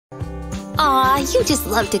Aw, you just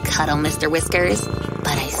love to cuddle, Mr. Whiskers.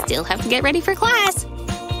 But I still have to get ready for class.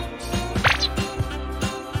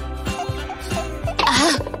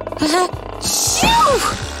 Shoo!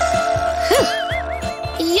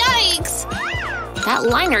 Yikes! That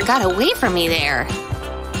liner got away from me there.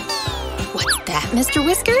 What's that, Mr.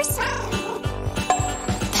 Whiskers?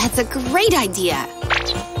 That's a great idea.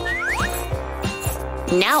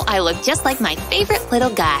 Now I look just like my favorite little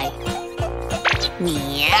guy.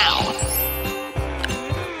 Meow.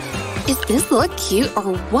 Is this look cute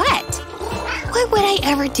or what? What would I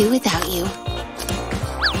ever do without you?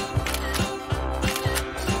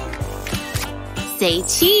 Say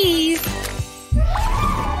cheese!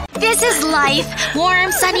 This is life!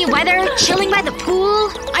 Warm, sunny weather, chilling by the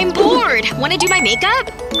pool. I'm bored! Wanna do my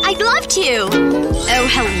makeup? I'd love to! Oh,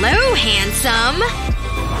 hello, handsome!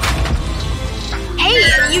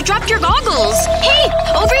 Hey, you dropped your goggles! Hey,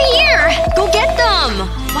 over here! Go get them!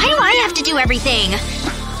 Why do I have to do everything?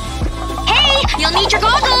 Hey, you'll need your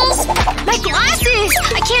goggles! My glasses!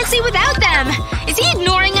 I can't see without them! Is he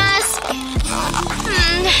ignoring us?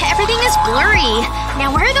 Everything is blurry.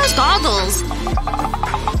 Now where are those goggles?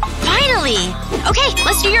 Finally! Okay,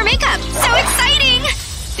 let's do your makeup. So exciting!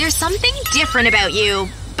 There's something different about you.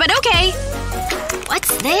 But okay.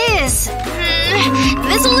 What's this?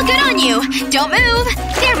 This'll look good on you. Don't move.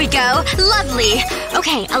 There we go. Lovely.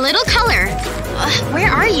 Okay, a little color.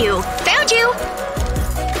 Where are you? Found you!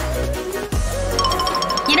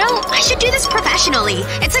 You know, I should do this professionally.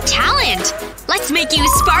 It's a talent. Let's make you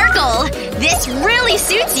sparkle. This really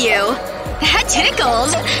suits you. That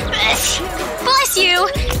tickles. Bless you.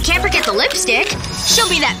 Can't forget the lipstick. Show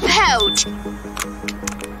me that pout.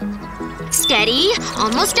 Steady.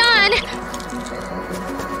 Almost done.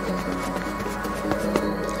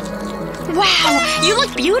 Wow, you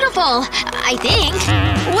look beautiful. I think.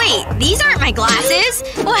 Wait, these aren't my glasses.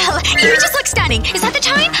 Well, you just look stunning. Is that the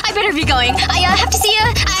time? I better be going. I have to see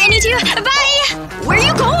you. I need you. Bye! Where are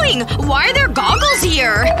you going? Why are there goggles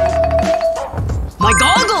here? My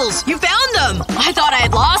goggles! You found them! I thought I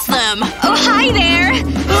had lost them. Oh, hi there!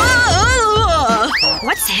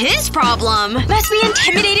 What's his problem? Must be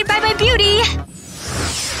intimidated by my beauty.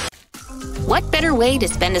 What better way to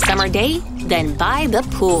spend a summer day than by the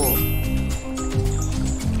pool?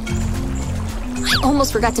 I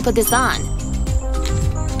almost forgot to put this on.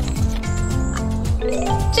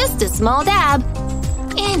 Just a small dab.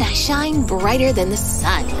 And I shine brighter than the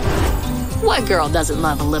sun. What girl doesn't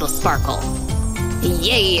love a little sparkle?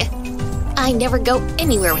 Yay! I never go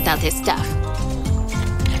anywhere without this stuff.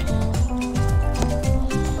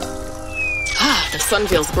 Ah, the sun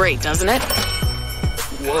feels great, doesn't it?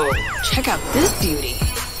 Whoa, check out this beauty.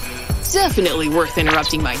 Definitely worth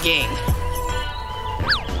interrupting my game.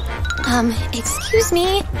 Excuse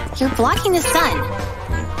me? You're blocking the sun.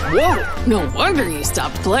 Whoa, no wonder you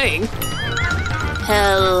stopped playing.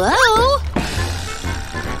 Hello?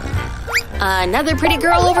 Another pretty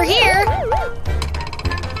girl over here.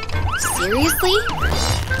 Seriously?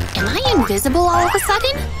 Am I invisible all of a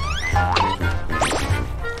sudden?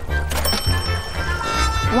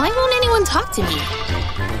 Why won't anyone talk to me?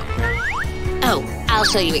 Oh, I'll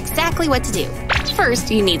show you exactly what to do.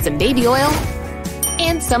 First, you need some baby oil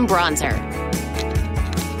and some bronzer.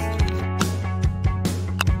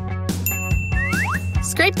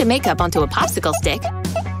 Scrape the makeup onto a popsicle stick.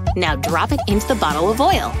 Now drop it into the bottle of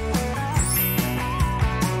oil.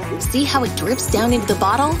 See how it drips down into the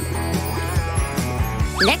bottle?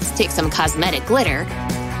 Next, take some cosmetic glitter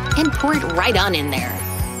and pour it right on in there.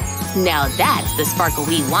 Now that's the sparkle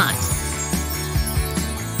we want.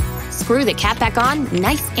 Screw the cap back on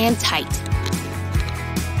nice and tight.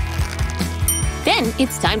 Then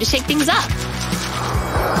it's time to shake things up.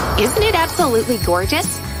 Isn't it absolutely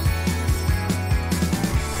gorgeous?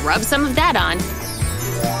 Rub some of that on,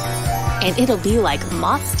 and it'll be like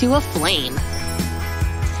moths to a flame.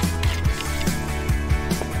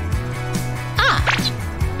 Ah!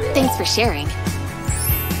 Thanks for sharing.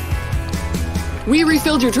 We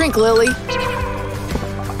refilled your drink, Lily.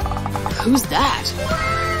 Who's that?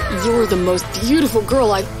 You're the most beautiful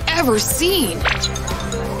girl I've ever seen.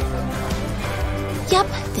 Yep,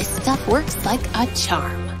 this stuff works like a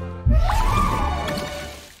charm.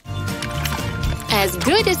 As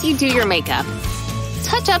good as you do your makeup,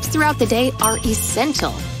 touch-ups throughout the day are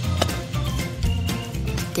essential.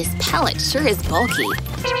 This palette sure is bulky.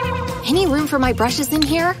 Any room for my brushes in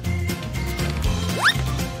here?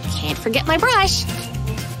 Can't forget my brush.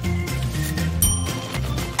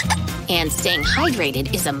 And staying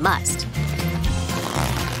hydrated is a must.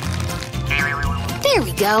 There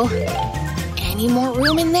we go. Any more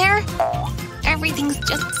room in there? Everything's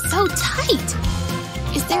just so tight.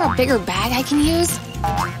 Is there a bigger bag I can use?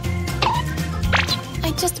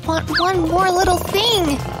 I just want one more little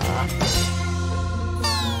thing.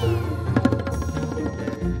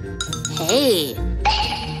 Hey,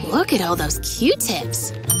 look at all those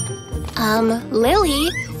Q-tips. Lily,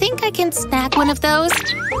 think I can snag one of those?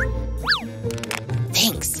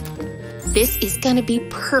 Thanks. This is gonna be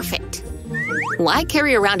perfect. Why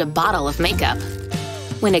carry around a bottle of makeup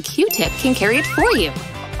when a Q-tip can carry it for you?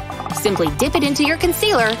 Simply dip it into your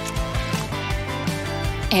concealer,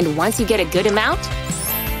 and once you get a good amount,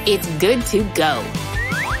 it's good to go.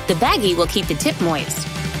 The baggie will keep the tip moist.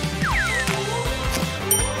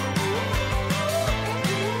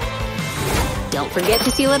 Don't forget to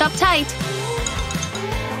seal it up tight.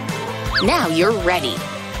 Now you're ready.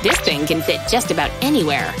 This thing can fit just about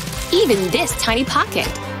anywhere, even this tiny pocket.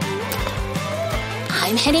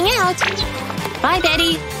 I'm heading out. Bye,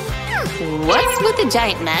 Betty. What's with the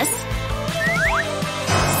giant mess?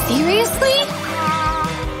 Seriously?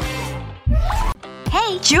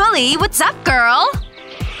 Hey, Julie, what's up, girl?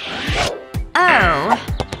 Oh.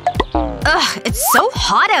 Ugh, it's so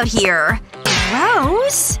hot out here.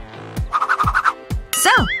 Gross.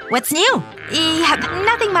 So, what's new?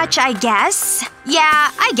 Nothing much, I guess.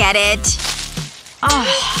 Yeah, I get it. Oh,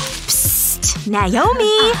 psst.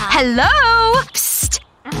 Naomi! Hello! Psst.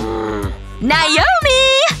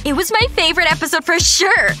 Naomi! It was my favorite episode for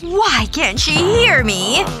sure. Why can't she hear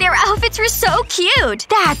me? Their outfits were so cute.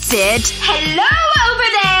 That's it. Hello over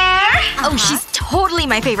there! Oh, she's totally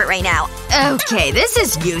my favorite right now. Okay, this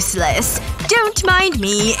is useless. Don't mind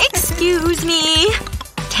me. Excuse me.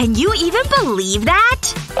 Can you even believe that?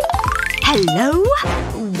 Hello?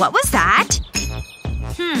 What was that?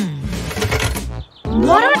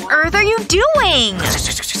 What on earth are you doing?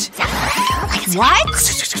 What?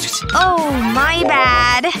 Oh, my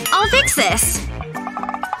bad. I'll fix this.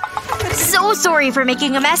 So sorry for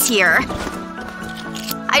making a mess here.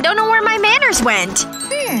 I don't know where my manners went.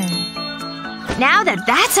 Now that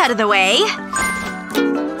that's out of the way…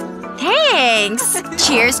 Thanks!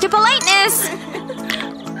 Cheers to politeness!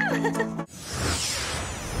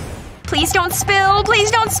 Please don't spill!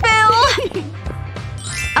 Please don't spill!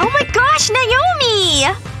 Oh my gosh, Naomi!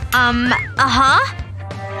 Uh-huh?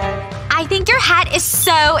 I think your hat is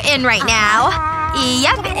so in right now.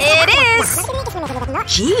 Yep, it is.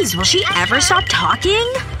 Jeez, will she ever stop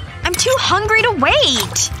talking? I'm too hungry to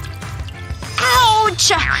wait. Ouch!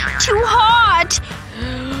 Too hot!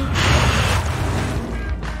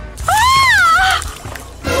 Ah!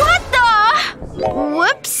 What the?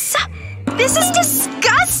 Whoops. This is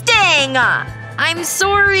disgusting! I'm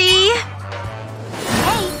sorry.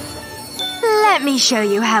 Hey. Let me show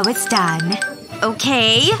you how it's done.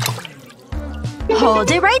 Okay.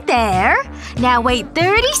 Hold it right there. Now wait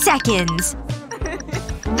 30 seconds.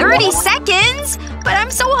 30 seconds? But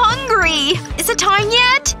I'm so hungry. Is it time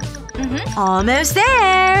yet? Almost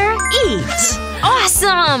there. Eat.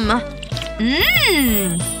 Awesome!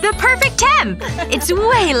 The perfect temp! It's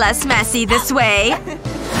way less messy this way.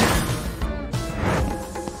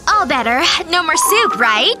 All better. No more soup,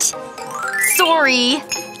 right? Sorry.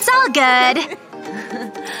 It's all good.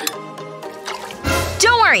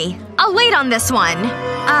 Don't worry. I'll wait on this one.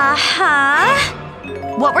 Uh-huh.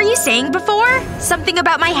 What were you saying before? Something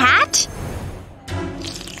about my hat?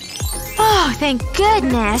 Oh, thank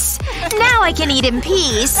goodness. Now I can eat in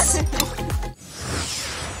peace.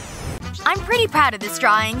 I'm pretty proud of this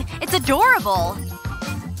drawing. It's adorable.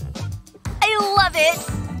 I love it.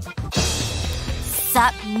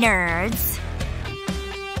 Sup, nerds.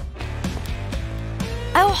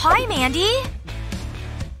 Oh, hi, Mandy.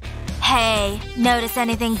 Hey, notice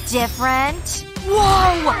anything different?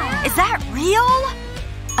 Whoa! Is that real?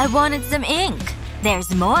 I wanted some ink.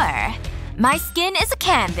 There's more. My skin is a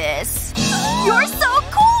canvas. You're so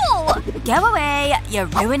cool! Go away. You're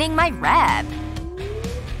ruining my rep.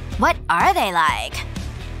 What are they like?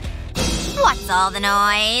 What's all the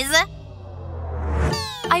noise?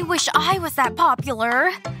 I wish I was that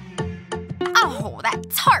popular. Oh,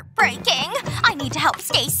 that's heartbreaking. I need to help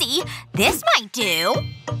Stacy. This might do.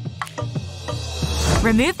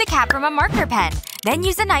 Remove the cap from a marker pen. Then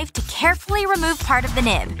use a knife to carefully remove part of the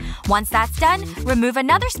nib. Once that's done, remove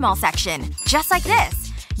another small section. Just like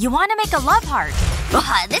this. You want to make a love heart.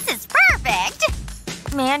 This is perfect!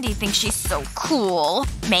 Mandy thinks she's so cool.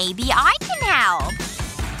 Maybe I can help.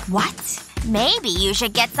 What? Maybe you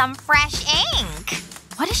should get some fresh ink.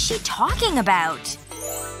 What is she talking about?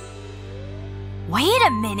 Wait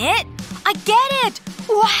a minute! I get it!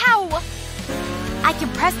 Wow! I can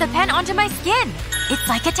press the pen onto my skin. It's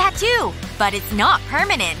like a tattoo, but it's not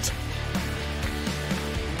permanent.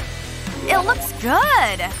 It looks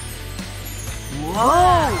good. Whoa!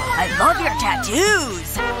 I love your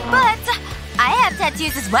tattoos! But I have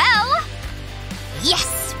tattoos as well!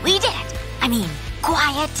 Yes! We did it! I mean,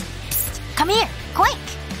 quiet. Psst. Come here. Quick.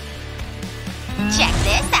 Check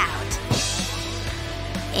this out.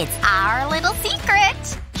 It's our little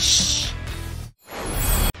secret. Shh.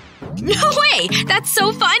 No way! That's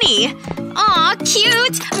so funny! Aw,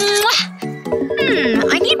 cute! Mwah!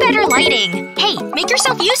 I need better lighting. Hey, make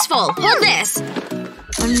yourself useful. Hold this.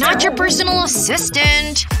 I'm not your personal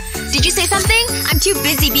assistant. Did you say something? I'm too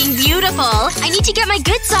busy being beautiful. I need to get my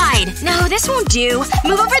good side. No, this won't do.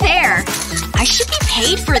 Move over there. I should be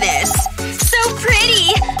paid for this. So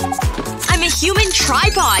pretty! I'm a human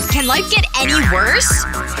tripod. Can life get any worse?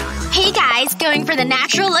 Hey guys, going for the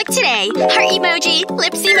natural look today. Heart emoji,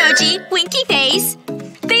 lips emoji, winky face.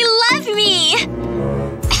 They love me!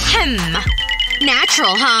 Ahem.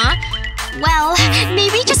 Natural, huh? Well,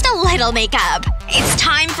 maybe just a little makeup. It's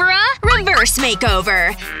time for a reverse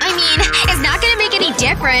makeover. I mean, it's not gonna make any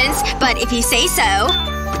difference, but if you say so.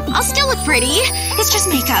 I'll still look pretty. It's just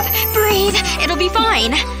makeup. Breathe. It'll be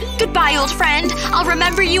fine. Goodbye, old friend. I'll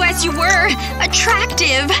remember you as you were.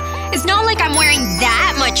 Attractive. It's not like I'm wearing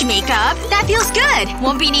that much makeup. That feels good.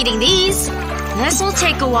 Won't be needing these. This will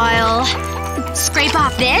take a while. Scrape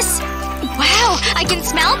off this. Wow, I can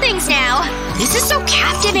smell things now. This is so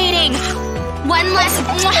captivating. One less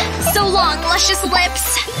so long, luscious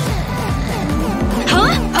lips.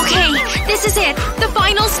 Huh? Okay, this is it. The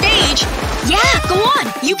final stage. Yeah, go on.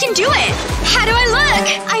 You can do it. How do I look?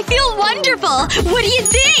 I feel wonderful. What do you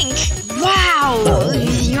think? Wow.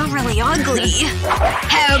 You're really ugly.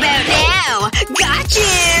 How about now? Got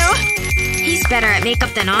you! He's better at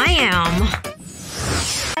makeup than I am.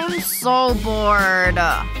 I'm so bored.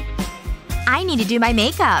 I need to do my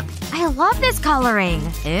makeup. I love this coloring.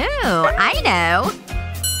 Ooh, I know.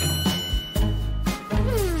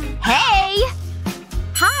 Hey!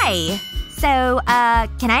 Hi. So,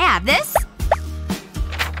 can I have this?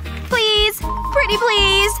 Please? Pretty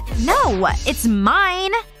please? No, it's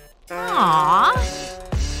mine. Aww.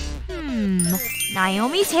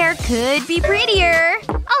 Naomi's hair could be prettier.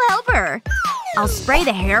 I'll help her. I'll spray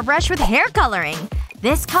the hairbrush with hair coloring.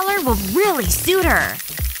 This color will really suit her.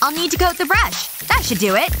 I'll need to coat the brush. That should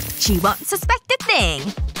do it. She won't suspect a thing.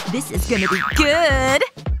 This is gonna be good.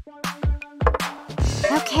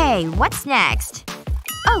 Okay, what's next?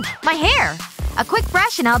 Oh, my hair. A quick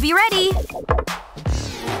brush and I'll be ready.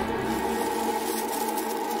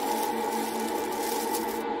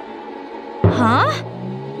 Huh?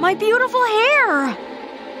 My beautiful hair!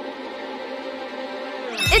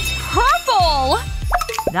 It's purple!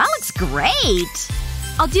 That looks great!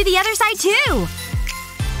 I'll do the other side too!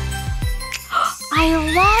 I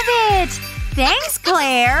love it! Thanks,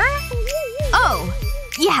 Claire! Oh.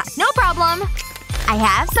 Yeah, no problem. I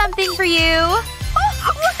have something for you. Oh,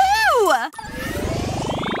 woohoo!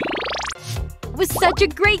 It was such a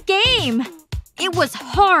great game! It was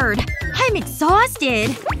hard. I'm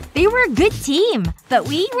exhausted. They were a good team, but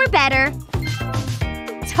we were better.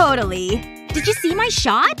 Totally. Did you see my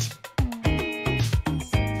shot?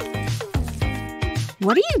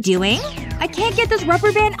 What are you doing? I can't get this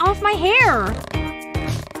rubber band off my hair.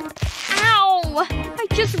 Ow! I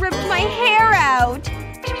just ripped my hair out.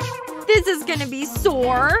 This is gonna be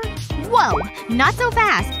sore. Whoa. Not so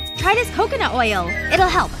fast. Try this coconut oil. It'll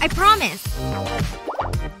help, I promise.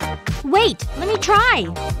 Wait. Let me try.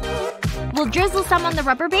 We'll drizzle some on the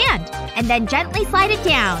rubber band. And then gently slide it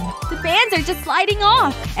down. The bands are just sliding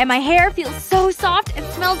off. And my hair feels so soft and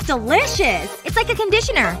smells delicious. It's like a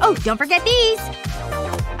conditioner. Oh, don't forget these.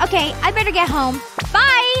 Okay, I better get home.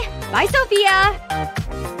 Bye! Bye, Sophia!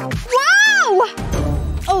 Whoa!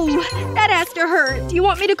 Oh, that has to hurt. Do you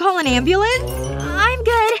want me to call an ambulance? I'm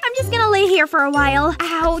good. I'm just gonna lay here for a while.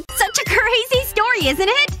 Ow. Such a crazy story, isn't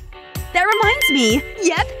it? That reminds me.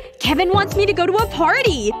 Yep. Kevin wants me to go to a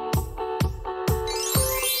party.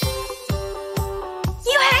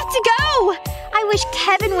 You have to go! I wish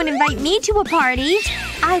Kevin would invite me to a party.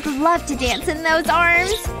 I'd love to dance in those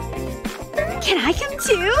arms. Can I come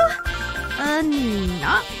too?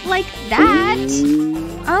 Not like that.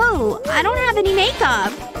 Oh, I don't have any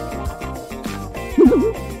makeup.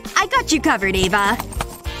 I got you covered, Ava.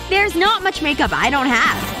 There's not much makeup I don't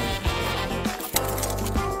have.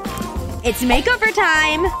 It's makeover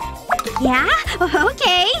time. Yeah?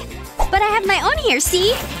 Okay. But I have my own here,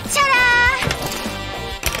 see? Ta-da!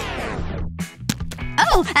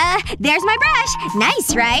 Oh, there's my brush.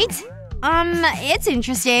 Nice, right? It's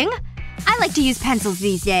interesting. I like to use pencils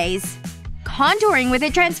these days. Contouring with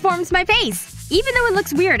it transforms my face, even though it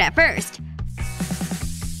looks weird at first.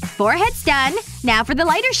 Forehead's done. Now for the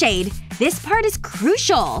lighter shade. This part is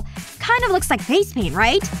crucial. Kind of looks like face paint,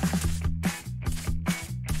 right?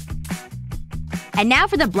 And now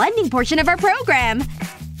for the blending portion of our program.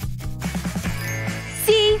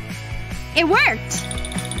 See? It worked!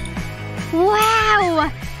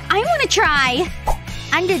 Wow! I wanna try!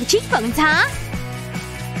 Under the cheekbones, huh?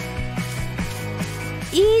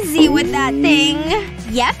 Easy with that thing.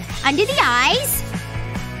 Yep, under the eyes.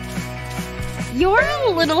 You're a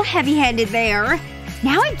little heavy-handed there.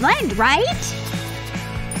 Now I blend, right?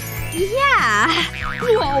 Yeah.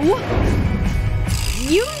 Whoa.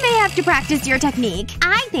 You may have to practice your technique.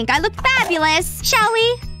 I think I look fabulous. Shall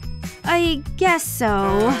we? I guess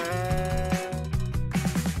so.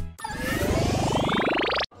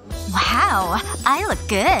 Wow, I look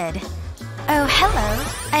good. Oh, hello.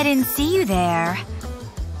 I didn't see you there.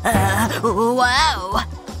 Wow.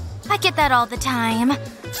 I get that all the time.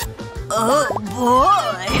 Oh,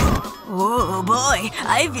 boy. Oh, boy.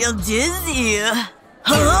 I feel dizzy.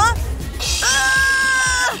 Huh?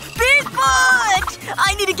 Bigfoot!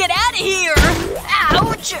 I need to get out of here!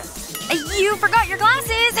 Ouch! You forgot your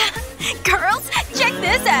glasses! Girls, check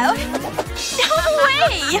this out! No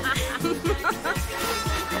way!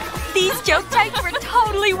 These joke types were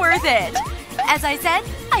totally worth it! As I said,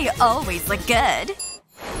 I always look good.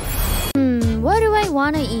 What do I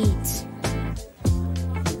want to eat?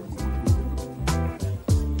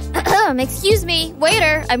 Excuse me,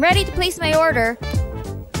 waiter. I'm ready to place my order.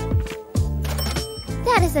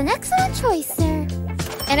 That is an excellent choice, sir.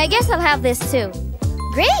 And I guess I'll have this too.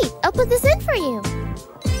 Great! I'll put this in for you.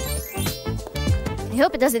 I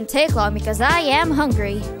hope it doesn't take long because I am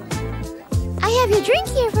hungry. I have your drink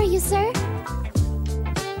here for you, sir.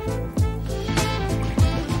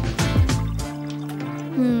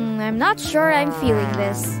 I'm not sure I'm feeling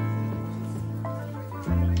this.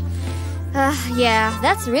 Yeah,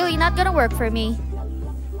 that's really not gonna work for me.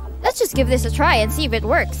 Let's just give this a try and see if it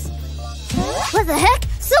works. What the heck?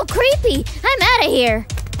 So creepy! I'm out of here!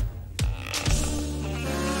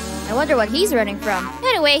 I wonder what he's running from.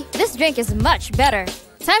 Anyway, this drink is much better.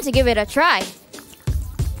 Time to give it a try.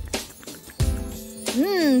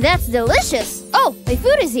 That's delicious! Oh, my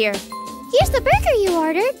food is here. Here's the burger you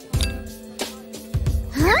ordered.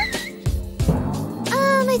 Huh?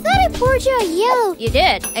 I thought I poured you a yellow. You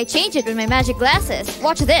did. I changed it with my magic glasses.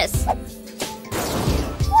 Watch this.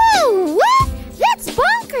 Whoa! What? That's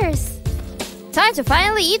bonkers! Time to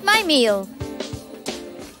finally eat my meal.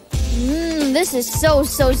 This is so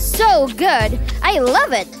good. I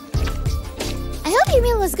love it. I hope your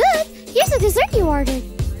meal was good. Here's the dessert you ordered.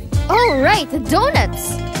 Oh, right, the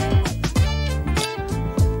donuts.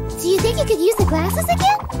 Do you think you could use the glasses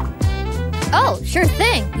again? Oh, sure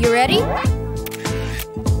thing. You ready?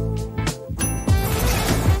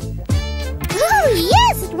 Oh,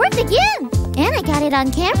 yes! It worked again! And I got it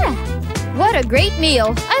on camera. What a great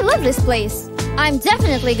meal. I love this place. I'm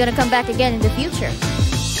definitely gonna come back again in the future.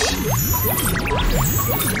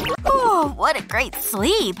 Oh, what a great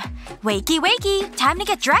sleep. Wakey, wakey. Time to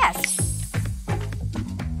get dressed.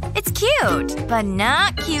 It's cute, but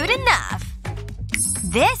not cute enough.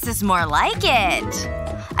 This is more like it.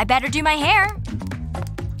 I better do my hair.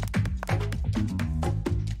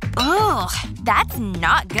 Ugh, that's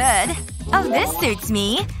not good. Oh, this suits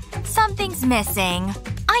me. Something's missing.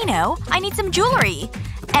 I know. I need some jewelry.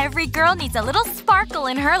 Every girl needs a little sparkle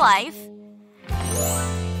in her life.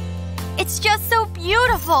 It's just so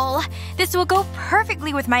beautiful. This will go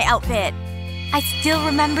perfectly with my outfit. I still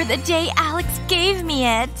remember the day Alex gave me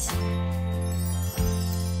it.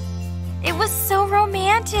 It was so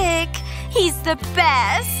romantic. He's the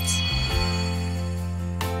best.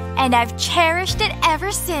 And I've cherished it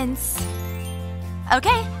ever since.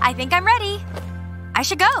 Okay, I think I'm ready. I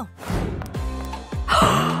should go.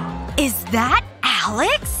 Is that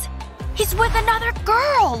Alex? He's with another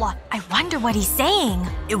girl! I wonder what he's saying.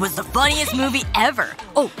 It was the funniest movie ever.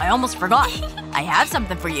 Oh, I almost forgot. I have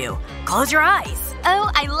something for you. Close your eyes. Oh,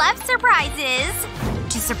 I love surprises.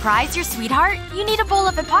 To surprise your sweetheart, you need a bowl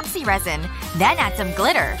of epoxy resin. Then add some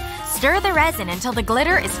glitter. Stir the resin until the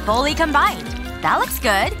glitter is fully combined. That looks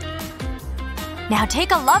good. Now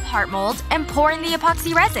take a love heart mold and pour in the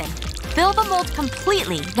epoxy resin. Fill the mold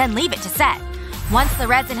completely, then leave it to set. Once the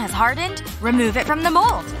resin has hardened, remove it from the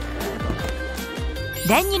mold.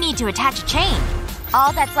 Then you need to attach a chain.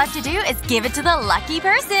 All that's left to do is give it to the lucky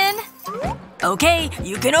person. Okay,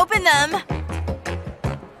 you can open them.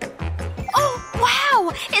 Oh,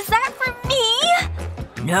 wow! Is that for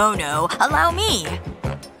me? No, allow me.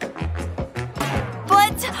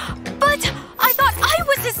 But, I thought I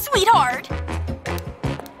was his sweetheart.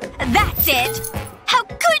 That's it! How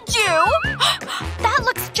could you? That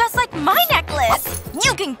looks just like my necklace!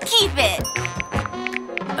 You can keep it!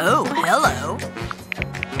 Oh,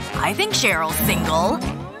 I think Cheryl's single.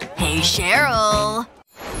 Hey, Cheryl.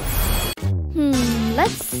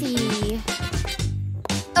 Let's see…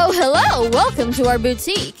 Oh, hello! Welcome to our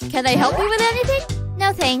boutique. Can I help you with anything?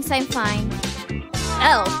 No thanks, I'm fine.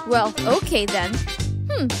 Oh, well, okay then.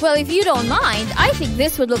 Well, if you don't mind, I think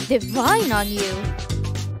this would look divine on you.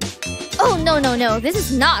 Oh, no. This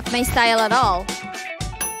is not my style at all.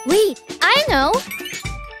 Wait, I know!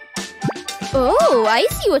 Oh, I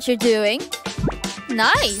see what you're doing.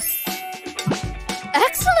 Nice.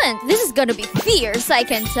 Excellent! This is gonna be fierce, I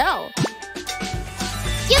can tell.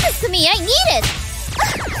 Give this to me, I need it!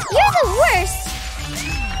 You're the worst!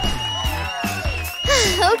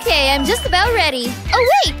 Okay, I'm just about ready. Oh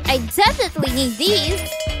wait, I definitely need these.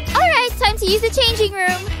 Alright, time to use the changing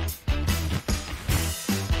room.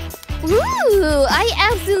 Ooh, I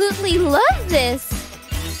absolutely love this.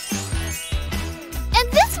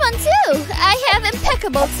 And this one too! I have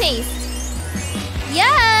impeccable taste.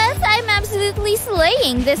 Yes, I'm absolutely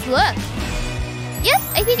slaying this look. Yes,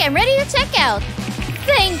 I think I'm ready to check out.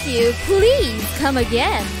 Thank you. Please come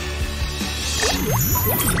again.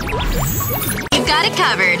 You've got it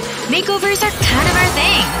covered. Makeovers are kind of our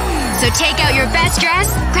thing. So take out your best dress,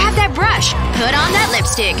 grab that brush, put on that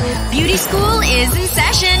lipstick. Beauty school is in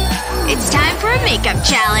session. It's time for a makeup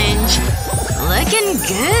challenge. Looking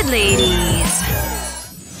good, ladies.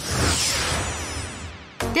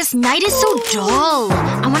 This night is so dull.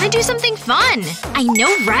 I want to do something fun. I know,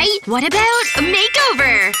 right? What about a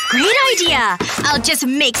makeover? Great idea. I'll just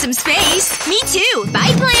make some space. Me too.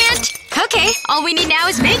 Bye, plant. Okay, all we need now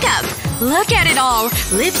is makeup. Look at it all.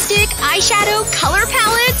 Lipstick, eyeshadow, color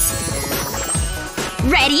palettes.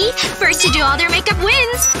 Ready? First to do all their makeup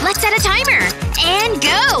wins. Let's set a timer. And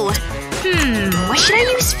go. What should I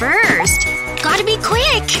use first? Gotta be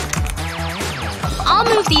quick. I'll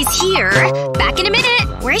move these here. Back in a minute.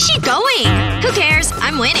 Where is she going? Who cares?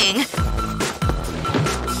 I'm winning.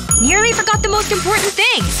 Nearly forgot the most important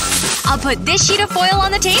thing. I'll put this sheet of foil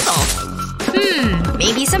on the table.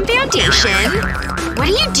 Maybe some foundation. What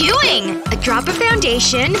are you doing? A drop of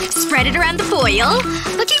foundation. Spread it around the foil.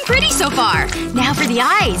 Looking pretty so far. Now for the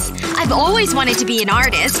eyes. I've always wanted to be an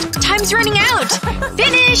artist. Time's running out.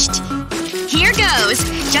 Finished! Here goes.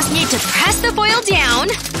 Just need to press the foil down.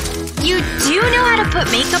 You do know how to put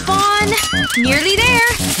makeup on. Nearly there.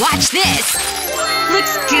 Watch this.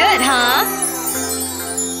 Looks good, huh?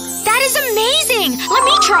 That is amazing! Let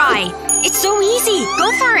me try. It's so easy.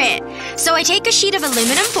 Go for it. So I take a sheet of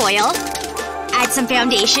aluminum foil. Add some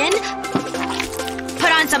foundation.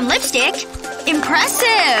 Put on some lipstick.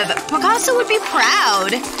 Impressive! Picasso would be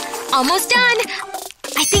proud. Almost done.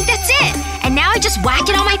 I think that's it. And now I just whack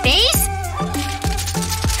it on my face?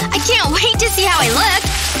 I can't wait to see how I look.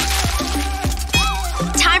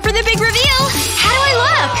 Time for the big reveal! How do I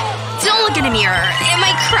look? Don't look in a mirror. It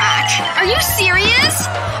might crack. Are you serious?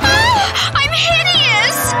 Oh! I'm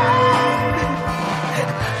hideous!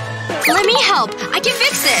 Let me help. I can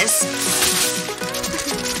fix this.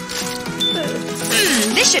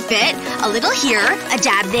 This should fit. A little here. A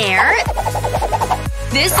dab there.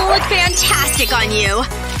 This'll look fantastic on you.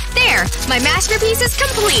 There. My masterpiece is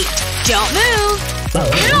complete. Don't move.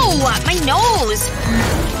 Ow! My nose!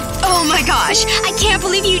 Oh my gosh. I can't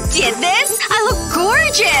believe you did this! I look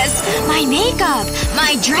gorgeous! My makeup.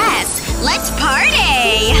 My dress. Let's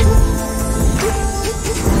party!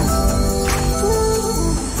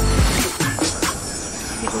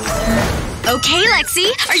 Okay,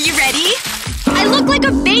 Lexi. Are you ready? I look like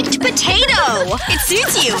a baked potato! It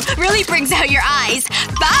suits you. Really brings out your eyes.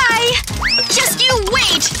 Bye! Just you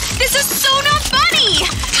wait! This is so not funny!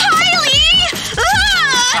 Kylie!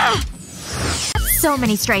 Ah! So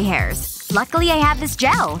many stray hairs. Luckily I have this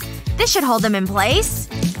gel. This should hold them in place.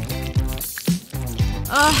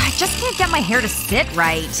 I just can't get my hair to sit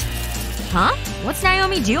right. Huh? What's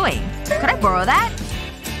Naomi doing? Could I borrow that?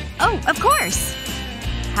 Oh, of course.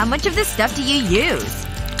 How much of this stuff do you use?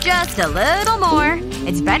 Just a little more.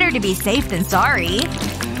 It's better to be safe than sorry.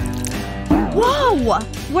 Whoa!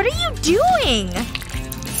 What are you doing?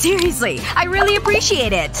 Seriously, I really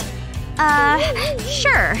appreciate it.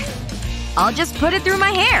 Sure. I'll just put it through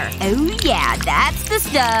my hair. Oh yeah, that's the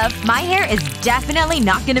stuff. My hair is definitely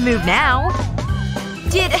not gonna move now.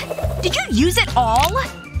 Did you use it all?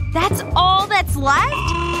 That's all that's left?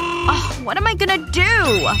 Oh, what am I gonna do?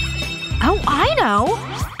 Oh, I know.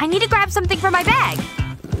 I need to grab something from my bag.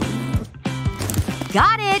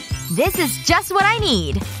 Got it! This is just what I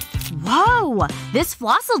need. Whoa! This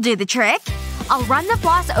floss will do the trick. I'll run the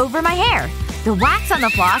floss over my hair. The wax on the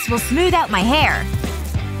floss will smooth out my hair.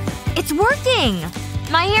 It's working!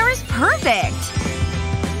 My hair is perfect!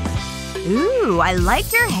 Ooh, I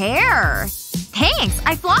like your hair. Thanks!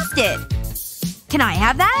 I flossed it! Can I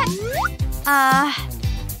have that?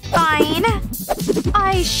 Fine.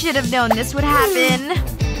 I should have known this would happen.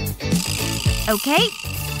 Okay.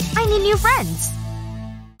 I need new friends.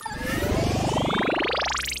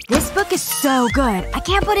 This book is so good. I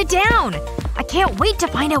can't put it down. I can't wait to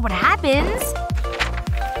find out what happens.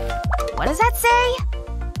 What does that say?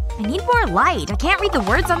 I need more light. I can't read the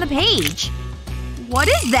words on the page. What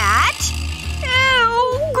is that?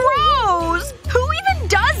 Ew! Gross! Who even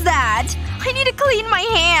does that? I need to clean my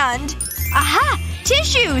hand. Aha!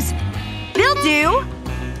 Tissues! They'll do.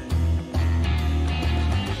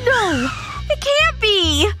 No! It can't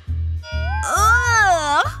be!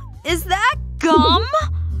 Ugh! Is that gum?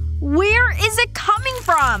 Where is it coming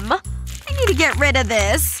from? I need to get rid of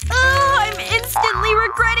this. Ugh, I'm instantly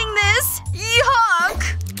regretting this. Yuck!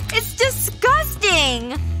 It's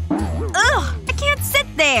disgusting! Ugh! I can't sit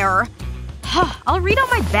there. I'll read on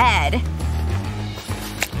my bed.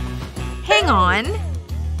 Hang on.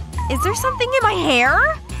 Is there something in my hair?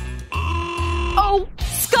 Oh!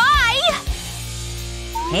 Sky!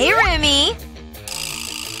 Hey, Remy.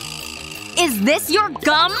 Is this your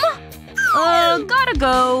gum? Gotta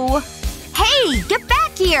go. Hey! Get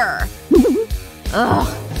back here! Ugh.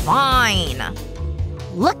 Fine.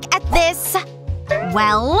 Look at this.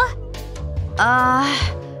 Well…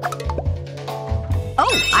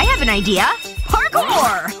 Oh, I have an idea.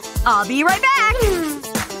 Parkour! I'll be right back.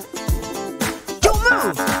 Don't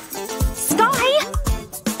move! Sky?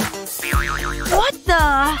 What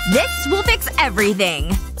the… This will fix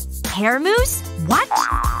everything. Hair mousse? What?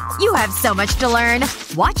 You have so much to learn.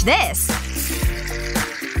 Watch this.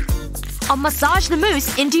 I'll massage the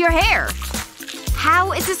mousse into your hair.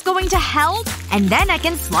 How is this going to help? And then I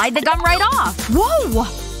can slide the gum right off. Whoa!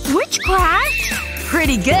 Witchcraft?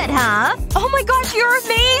 Pretty good, huh? Oh my gosh, you're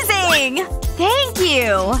amazing! Thank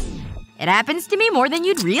you! It happens to me more than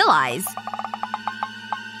you'd realize.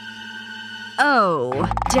 Oh.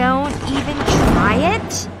 Don't even try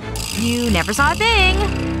it? You never saw a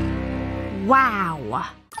thing. Wow.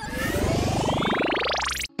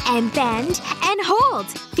 And bend and hold.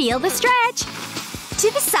 Feel the stretch. To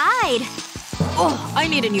the side. Oh, I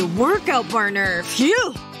need a new workout partner.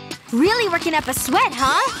 Phew! Really working up a sweat,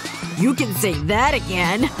 huh? You can say that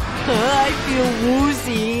again. I feel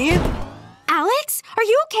woozy. Alex? Are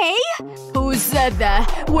you okay? Who said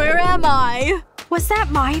that? Where am I? Was that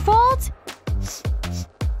my fault?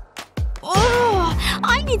 Oh,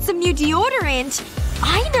 I need some new deodorant.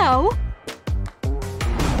 I know.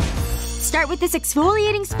 Start with this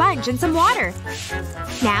exfoliating sponge and some water.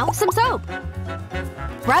 Now, some soap.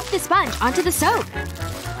 Rub the sponge onto the soap.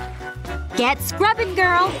 Get scrubbing,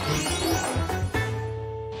 girl!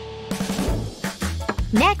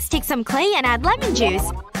 Next, take some clay and add lemon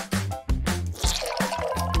juice.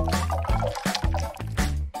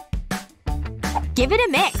 Give it a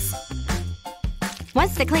mix.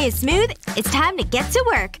 Once the clay is smooth, it's time to get to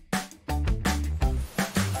work.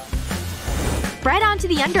 Spread onto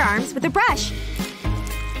the underarms with a brush.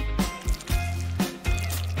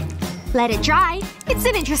 Let it dry. It's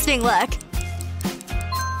an interesting look.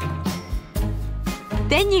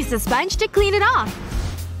 Then use the sponge to clean it off.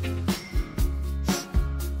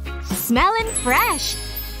 Smelling fresh.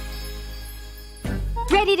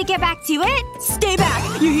 Ready to get back to it? Stay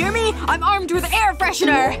back! You hear me? I'm armed with air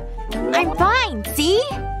freshener! I'm fine, see?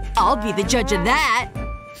 I'll be the judge of that.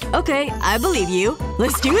 Okay, I believe you.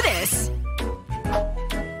 Let's do this.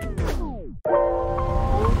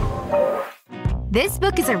 This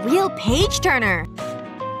book is a real page-turner.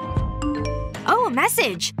 Oh, a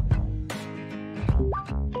message.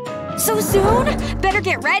 So soon? Better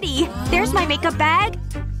get ready. There's my makeup bag.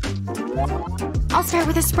 I'll start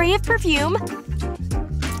with a spray of perfume.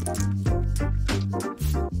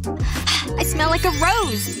 I smell like a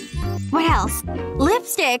rose. What else?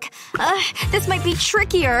 Lipstick. This might be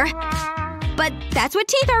trickier. But that's what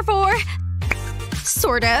teeth are for.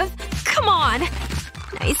 Sort of. Come on.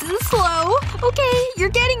 Nice and slow. Okay, you're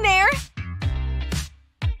getting there.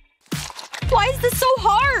 Why is this so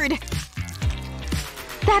hard?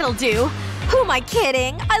 That'll do. Who am I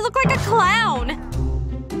kidding? I look like a clown.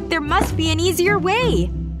 There must be an easier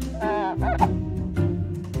way.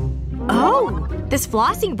 Oh! This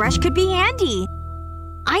flossing brush could be handy.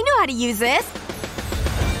 I know how to use this.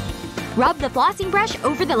 Rub the flossing brush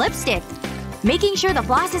over the lipstick, making sure the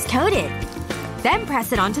floss is coated. Then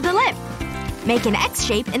press it onto the lip. Make an X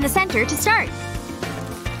shape in the center to start.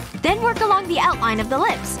 Then work along the outline of the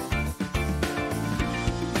lips.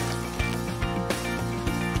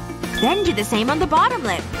 Then do the same on the bottom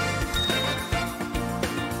lip.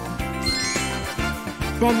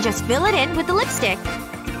 Then just fill it in with the lipstick.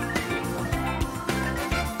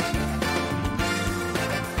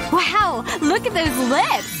 Wow! Look at those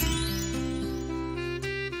lips!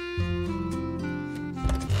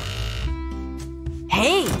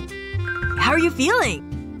 Hey! How are you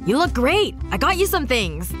feeling? You look great. I got you some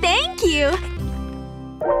things. Thank you!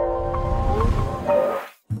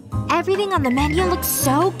 Everything on the menu looks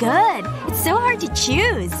so good. It's so hard to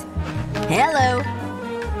choose. Hello.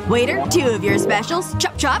 Waiter, 2 of your specials.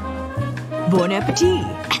 Chop chop. Bon appetit.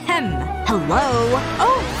 Ahem. Hello.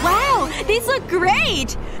 Oh, wow! These look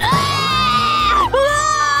great! Ah!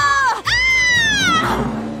 Ah!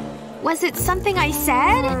 Was it something I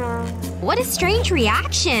said? What a strange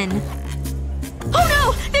reaction. Oh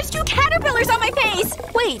no! There's 2 caterpillars on my face!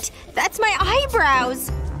 Wait, that's my eyebrows.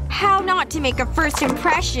 How not to make a first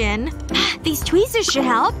impression. These tweezers should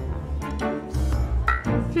help.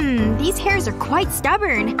 These hairs are quite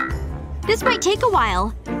stubborn. This might take a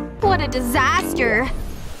while. What a disaster.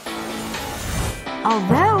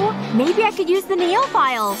 Although, maybe I could use the nail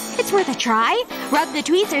file. It's worth a try. Rub the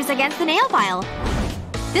tweezers against the nail file.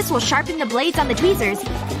 This will sharpen the blades on the tweezers,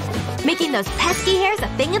 making those pesky hairs a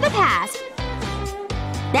thing of the past.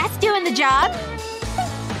 That's doing the job.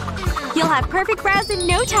 You'll have perfect brows in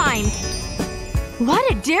no time. What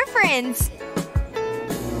a difference!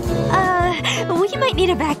 We might need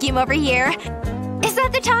a vacuum over here. Is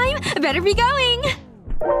that the time? Better be going.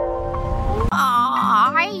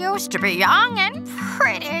 Aw, I used to be young and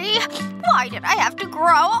pretty. Why did I have to grow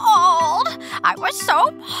old? I was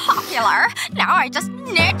so popular. Now I just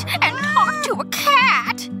knit and talk to a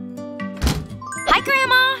cat. Hi,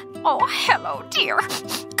 Grandma! Oh, hello, dear.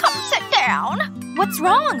 Come sit down. What's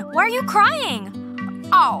wrong? Why are you crying?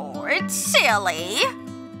 Oh, it's silly.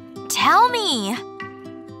 Tell me.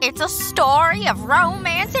 It's a story of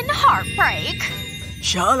romance and heartbreak.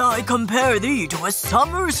 Shall I compare thee to a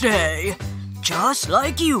summer's day? Just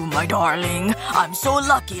like you, my darling. I'm so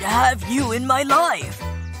lucky to have you in my life.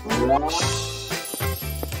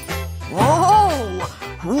 Whoa!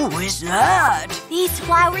 Who is that? These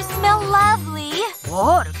flowers smell lovely.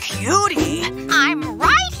 What a cutie! I'm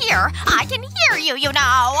right here. I can hear you, you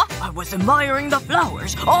know. I was admiring the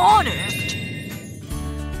flowers. Honest!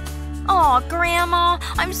 Aw, Grandma.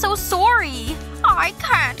 I'm so sorry. I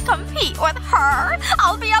can't compete with her.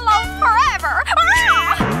 I'll be alone forever.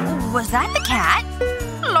 Ah! Was that the cat?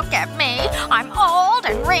 Look at me. I'm old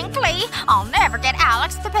and wrinkly. I'll never get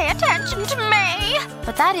Alex to pay attention to me.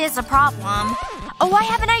 But that is a problem. Oh, I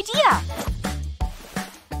have an idea.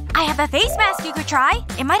 I have a face mask you could try.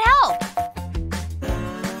 It might help.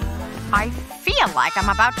 I feel like I'm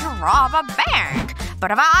about to rob a bank.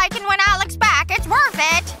 But if I can win Alex back, it's worth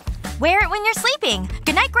it. Wear it when you're sleeping.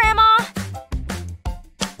 Good night, Grandma.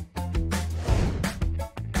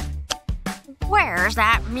 Where's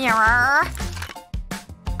that mirror?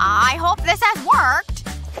 I hope this has worked.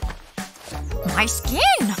 My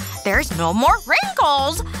skin! There's no more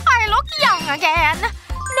wrinkles! I look young again!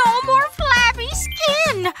 No more flabby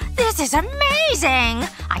skin! This is amazing!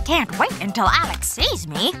 I can't wait until Alex sees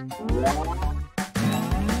me.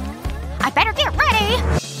 I better get ready!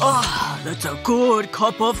 Ah, that's a good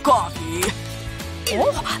cup of coffee.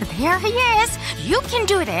 Oh, there he is! You can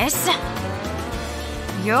do this!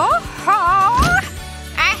 Yo-ho!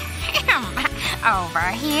 Ahem.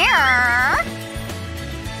 Over here!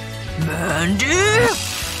 Mandy?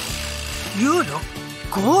 You look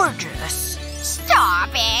gorgeous. Stop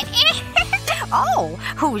it! Oh,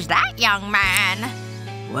 who's that young man?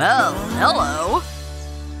 Well, hello.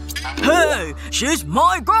 Hey! She's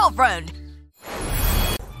my girlfriend!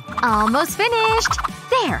 Almost finished.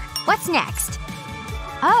 There. What's next?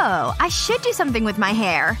 Oh, I should do something with my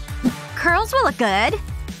hair. Curls will look good.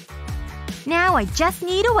 Now I just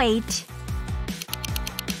need a weight.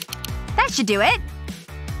 That should do it.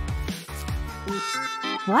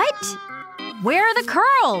 What? Where are the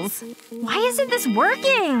curls? Why isn't this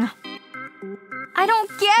working? I don't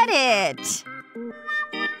get it.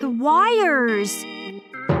 The wires.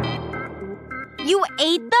 You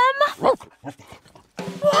ate them?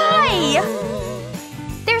 Why?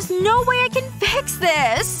 There's no way I can fix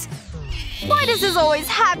this. Why does this always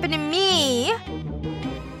happen to me?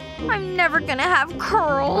 I'm never gonna have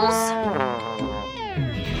curls.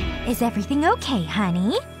 Is everything okay,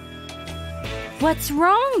 honey? What's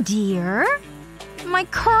wrong, dear? My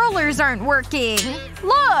curlers aren't working.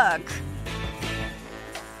 Look!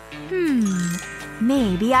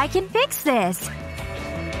 Maybe I can fix this.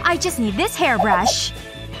 I just need this hairbrush.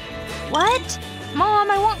 What? Mom,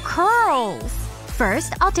 I want curls.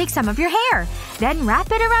 First, I'll take some of your hair. Then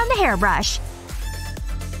wrap it around the hairbrush.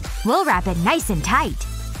 We'll wrap it nice and tight.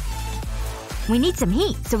 We need some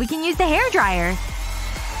heat so we can use the hairdryer.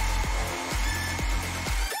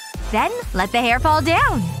 Then, let the hair fall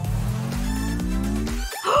down.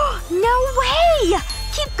 No way!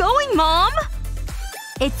 Keep going, Mom!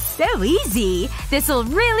 It's so easy. This'll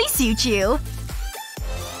really suit you.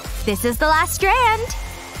 This is the last strand.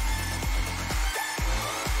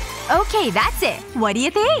 Okay, that's it. What do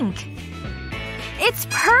you think? It's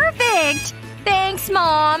perfect! Thanks,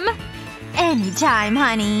 Mom. Anytime,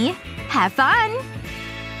 honey. Have fun.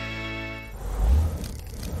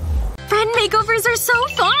 Friend makeovers are so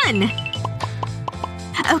fun!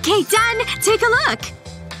 Okay, done. Take a look.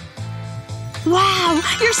 Wow,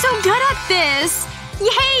 you're so good at this!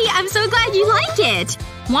 Yay! I'm so glad you like it!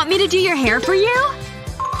 Want me to do your hair for you?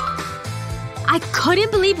 I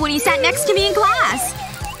couldn't believe when you sat next to me in class.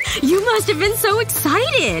 You must have been so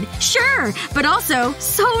excited! Sure, but also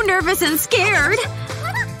so nervous and scared.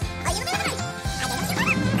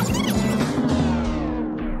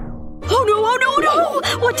 Oh no, oh no, no!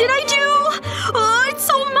 What did I do? Oh, it's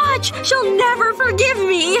so much! She'll never forgive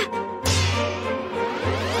me!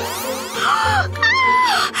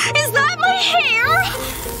 Is that my hair?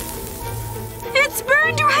 It's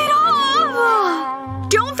burned right off!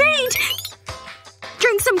 Don't faint!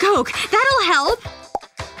 Drink some Coke. That'll help.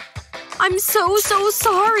 I'm so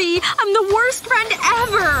sorry. I'm the worst friend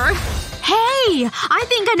ever. Hey! I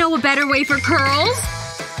think I know a better way for curls.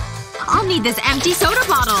 I'll need this empty soda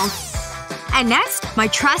bottle. And next, my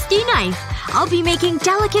trusty knife. I'll be making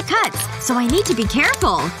delicate cuts, so I need to be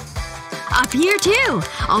careful. Up here, too.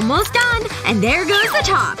 Almost done. And there goes the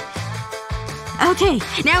top. Okay,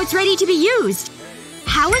 now it's ready to be used.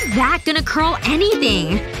 How is that gonna curl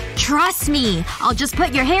anything? Trust me. I'll just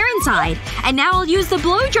put your hair inside. And now I'll use the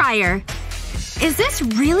blow dryer. Is this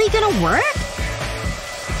really gonna work?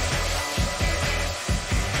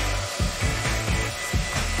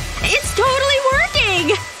 It's totally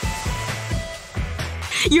working!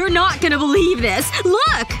 You're not gonna believe this.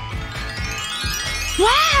 Look!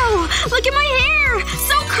 Wow! Look at my hair!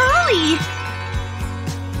 So curly!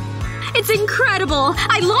 It's incredible!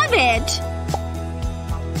 I love it!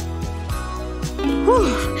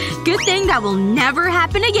 Whew. Good thing that will never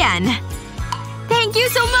happen again. Thank you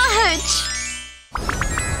so much!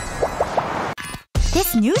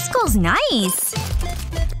 This new school's nice.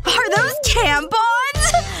 Are those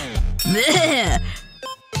tampons? Blech.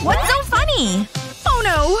 What's so funny? Oh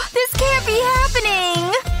no! This can't be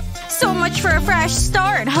happening! So much for a fresh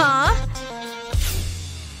start, huh?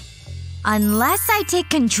 Unless I take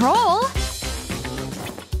control.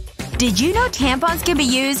 Did you know tampons can be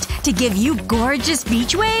used to give you gorgeous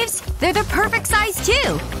beach waves? They're the perfect size,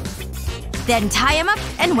 too. Then tie them up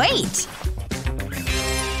and wait.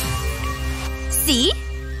 See?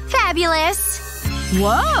 Fabulous.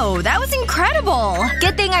 Whoa, that was incredible.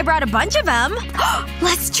 Good thing I brought a bunch of them.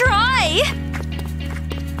 Let's try!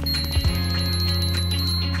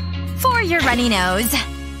 For your runny nose.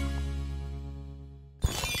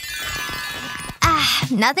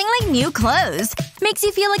 Nothing like new clothes. Makes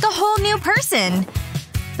you feel like a whole new person.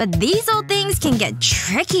 But these old things can get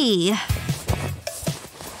tricky.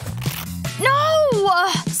 No!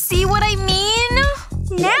 See what I mean?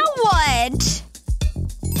 Now what?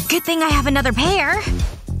 Good thing I have another pair.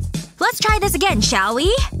 Let's try this again, shall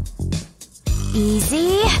we?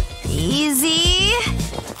 Easy. Easy.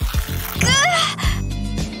 Ugh.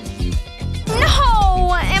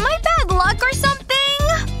 No! Am I bad luck or something?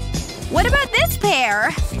 What about this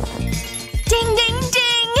pair? Ding ding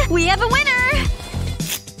ding! We have a winner!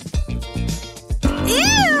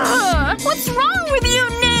 Ew! What's wrong with you,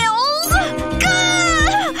 nails?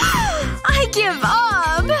 Gah! I give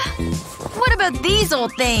up! What about these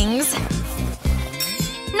old things?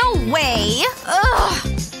 No way! Ugh!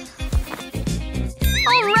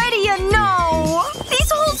 Already a no!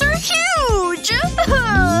 These holes are huge!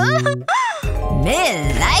 Me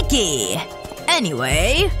likey!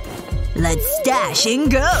 Anyway, let's stash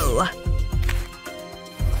and go.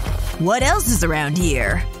 What else is around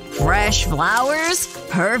here? Fresh flowers?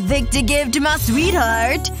 Perfect to give to my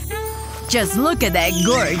sweetheart. Just look at that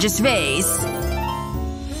gorgeous face.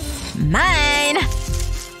 Mine!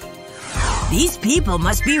 These people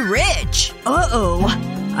must be rich. Uh-oh.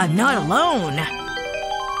 I'm not alone.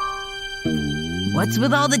 What's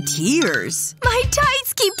with all the tears? My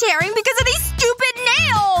tights keep tearing because of these stupid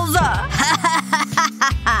nails!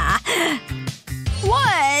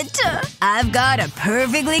 What? I've got a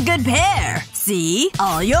perfectly good pair. See?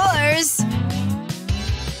 All yours.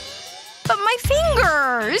 But my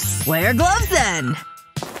fingers… Wear gloves then.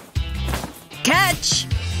 Catch!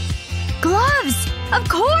 Gloves! Of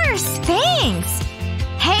course! Thanks!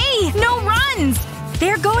 Hey! No runs!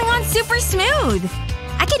 They're going on super smooth.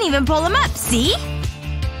 I can even pull them up, see?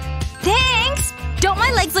 Thanks! Don't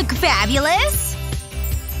my legs look fabulous?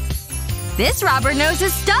 This Robert knows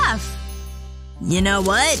his stuff. You know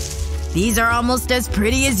what? These are almost as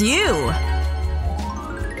pretty as you.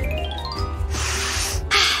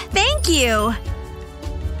 Thank you.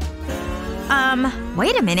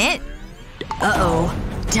 Wait a minute. Uh-oh.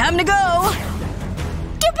 Time to go!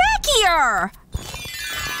 Get back here!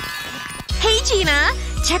 Hey, Gina!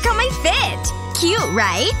 Check out my fit! Cute,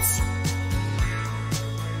 right?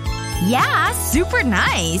 Yeah, super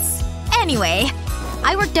nice. Anyway,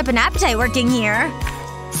 I worked up an appetite working here.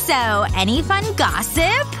 So, any fun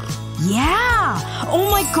gossip? Yeah! Oh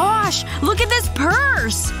my gosh! Look at this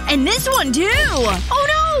purse! And this one, too! Oh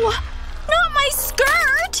no! Not my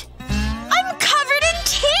skirt! I'm covered in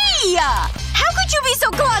tea! How could you be so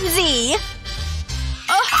clumsy?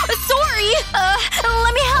 Sorry.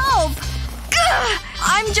 Let me help. Ugh,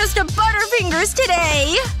 I'm just a Butterfingers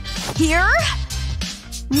today. Here?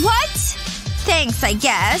 What? Thanks, I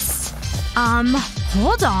guess.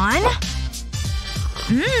 Hold on.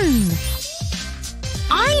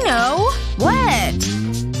 I know. What?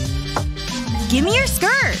 Give me your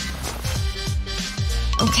skirt.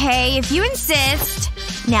 Okay, if you insist.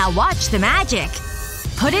 Now watch the magic.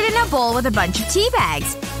 Put it in a bowl with a bunch of tea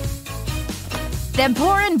bags. Then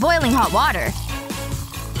pour in boiling hot water.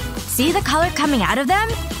 See the color coming out of them?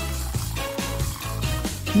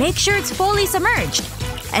 Make sure it's fully submerged.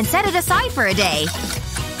 And set it aside for a day.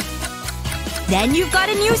 Then you've got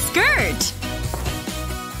a new skirt!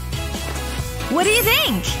 What do you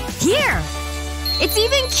think? Here! It's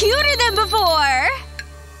even cuter than before!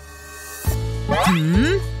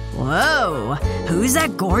 Whoa. Who's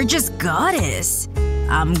that gorgeous goddess?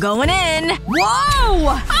 I'm going in.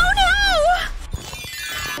 Whoa! Oh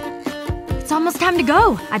no! It's almost time to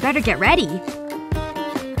go. I better get ready.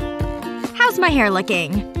 How's my hair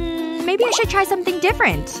looking? Maybe I should try something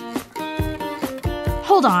different.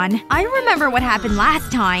 Hold on. I remember what happened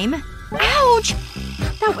last time. Ouch!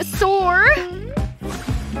 That was sore.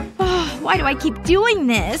 Oh, why do I keep doing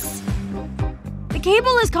this? The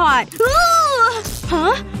cable is caught. Ugh!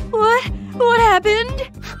 Huh? What happened?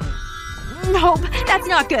 Nope. That's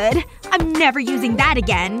not good. I'm never using that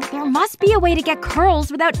again. There must be a way to get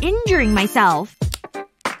curls without injuring myself.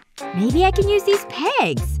 Maybe I can use these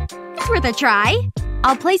pegs. It's worth a try.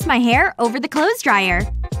 I'll place my hair over the clothes dryer.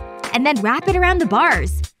 And then wrap it around the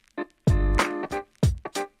bars.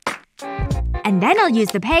 And then I'll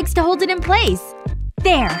use the pegs to hold it in place.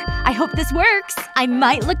 There! I hope this works. I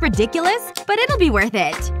might look ridiculous, but it'll be worth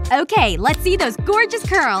it. Okay, let's see those gorgeous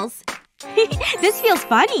curls. This feels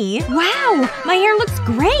funny. Wow! My hair looks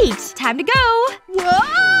great! Time to go!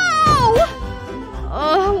 Whoa!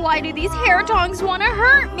 Oh, why do these hair tongs want to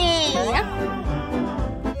hurt me?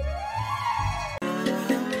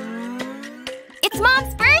 It's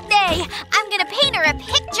Mom's birthday! I'm gonna paint her a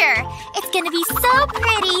picture. It's gonna be so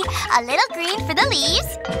pretty. A little green for the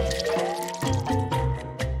leaves.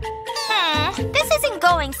 This isn't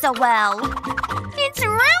going so well. It's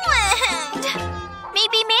ruined!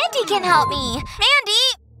 Maybe Mandy can help me. Mandy!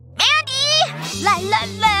 Mandy! La la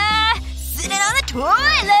la! Sitting on the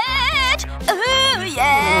toilet! Oh,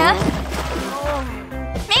 yeah!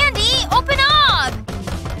 Mandy, open up!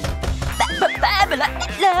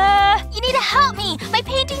 You need to help me! My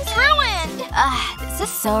painting's ruined! This is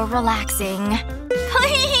so relaxing.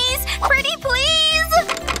 Please! Pretty please!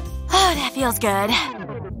 Oh, that feels good.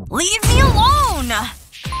 Leave me alone!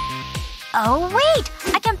 Oh, wait!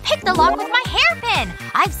 I can pick the lock with my hairpin!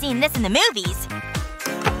 I've seen this in the movies.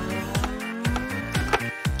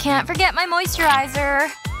 Can't forget my moisturizer.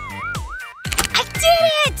 I did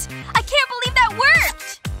it! I can't believe that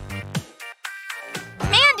worked!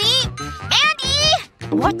 Mandy! Mandy!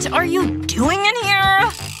 What are you doing in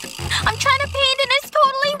here? I'm trying to paint and it's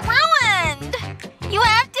totally ruined! You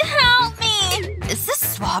have to help me! Is this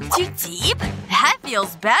swab too deep? That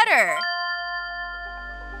feels better.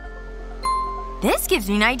 This gives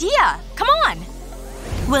me an idea. Come on.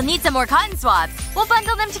 We'll need some more cotton swabs. We'll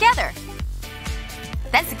bundle them together.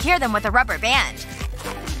 Then secure them with a rubber band.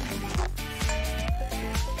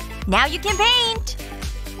 Now you can paint!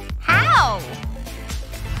 How?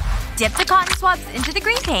 Dip the cotton swabs into the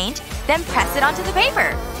green paint, then press it onto the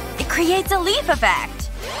paper. It creates a leaf effect.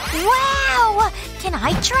 Wow! Can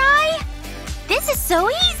I try? This is so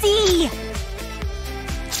easy!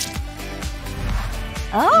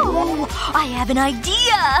 Oh! I have an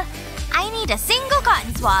idea! I need a single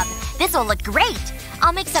cotton swab. This'll look great.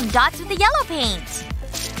 I'll make some dots with the yellow paint.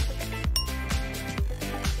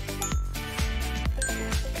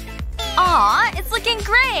 Aw, it's looking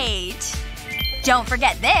great! Don't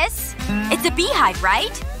forget this. It's a beehive,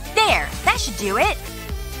 right? There, that should do it.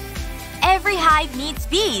 Every hive needs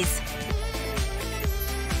bees.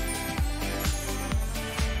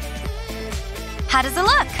 How does it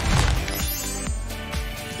look?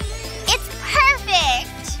 It's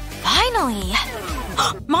perfect! Finally!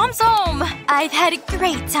 Mom's home! I've had a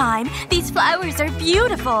great time. These flowers are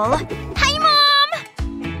beautiful. Hi, Mom!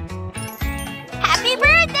 Happy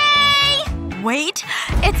birthday! Wait.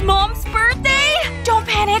 It's Mom's birthday? Don't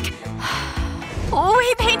panic.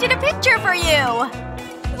 We painted a picture for you!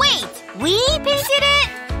 Wait, we painted it?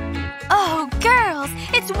 Oh, girls.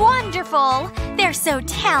 It's wonderful. They're so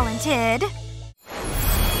talented.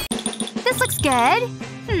 This looks good.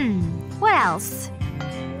 What else?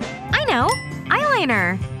 I know.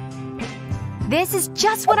 Eyeliner. This is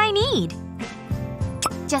just what I need.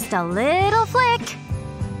 Just a little flick.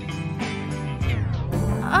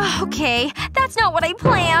 Okay, that's not what I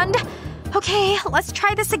planned. Okay, let's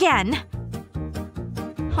try this again.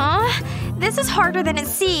 Huh? This is harder than it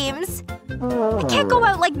seems. I can't go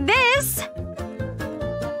out like this.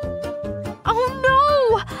 Oh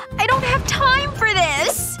no! I don't have time for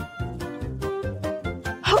this!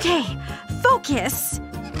 Okay, focus.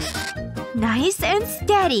 Nice and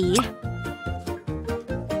steady.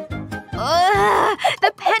 Ugh!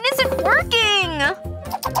 The pen isn't working!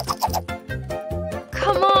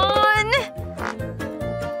 Come on!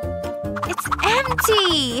 It's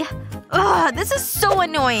empty! Ugh, this is so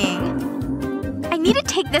annoying. I need to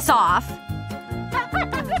take this off.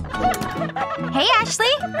 Hey, Ashley!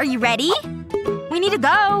 Are you ready? We need to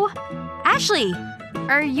go. Ashley!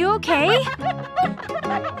 Are you okay?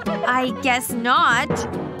 I guess not.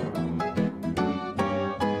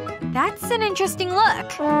 That's an interesting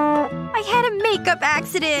look. I had a makeup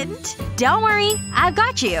accident. Don't worry. I've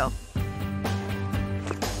got you.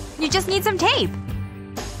 You just need some tape.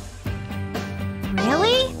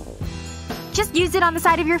 Really? Just use it on the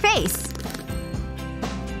side of your face.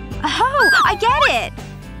 Oh, I get it!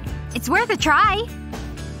 It's worth a try.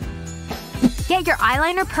 Get your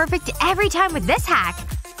eyeliner perfect every time with this hack.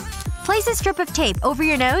 Place a strip of tape over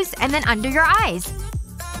your nose and then under your eyes.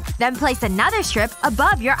 Then place another strip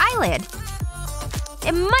above your eyelid.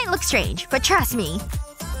 It might look strange, but trust me.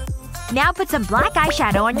 Now put some black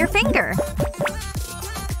eyeshadow on your finger.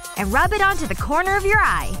 And rub it onto the corner of your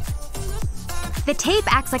eye. The tape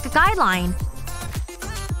acts like a guideline.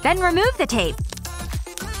 Then remove the tape.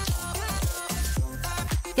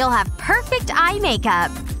 You'll have perfect eye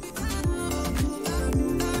makeup.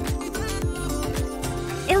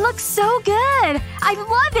 It looks so good! I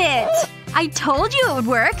love it! I told you it would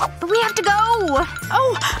work, but we have to go!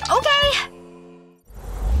 Oh, okay!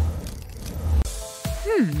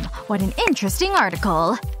 What an interesting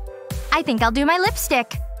article. I think I'll do my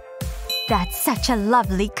lipstick. That's such a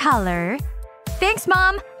lovely color. Thanks,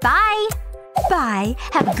 Mom. Bye! Bye.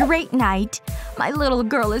 Have a great night. My little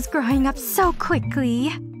girl is growing up so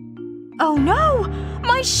quickly. Oh no!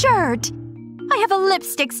 My shirt! I have a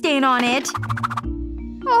lipstick stain on it.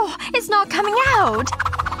 Oh, it's not coming out.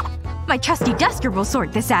 My trusty duster will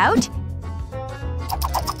sort this out.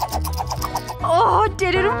 Oh,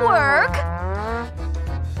 did it work?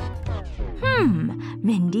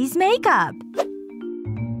 Mindy's makeup.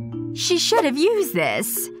 She should have used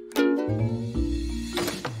this.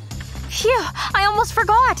 Phew, I almost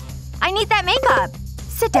forgot. I need that makeup.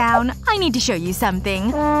 Sit down. I need to show you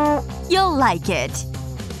something. You'll like it.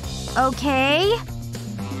 Okay.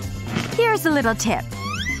 Here's a little tip.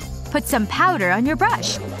 Put some powder on your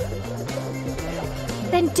brush.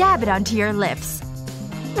 Then dab it onto your lips.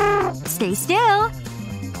 Stay still.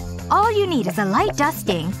 All you need is a light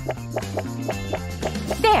dusting.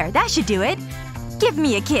 There, that should do it. Give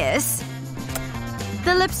me a kiss.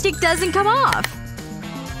 The lipstick doesn't come off.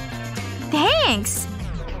 Thanks.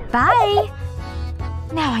 Bye.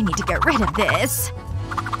 Now I need to get rid of this.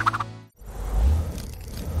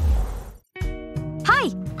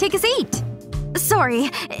 Hi. Take a seat.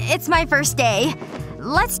 Sorry. It's my first day.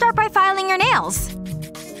 Let's start by filing your nails.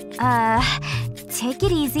 Take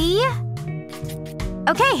it easy.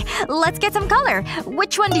 Okay. Let's get some color.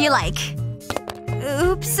 Which one do you like?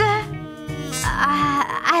 Oops.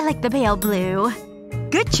 I like the pale blue.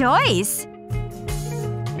 Good choice.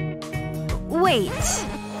 Wait.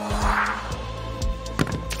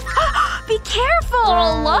 Be careful!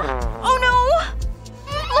 Oh no!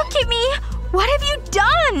 Look at me! What have you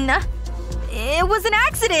done? It was an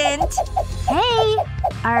accident. Hey!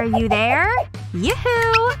 Are you there?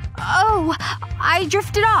 Yoo-hoo! Oh, I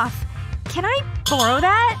drifted off. Can I borrow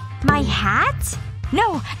that? My hat?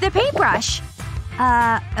 No, the paintbrush.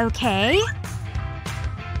 Okay.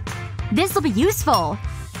 This'll be useful.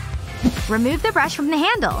 Remove the brush from the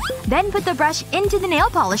handle. Then put the brush into the nail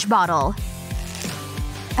polish bottle.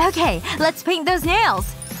 Okay, let's paint those nails.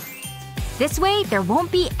 This way, there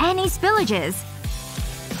won't be any spillages.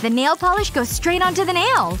 The nail polish goes straight onto the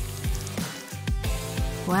nail.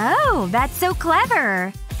 Whoa, that's so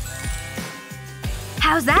clever.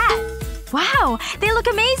 How's that? Wow, they look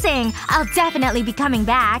amazing! I'll definitely be coming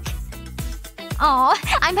back. Aw,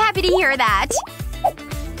 I'm happy to hear that.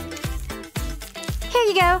 Here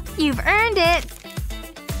you go. You've earned it.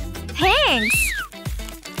 Thanks!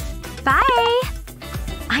 Bye!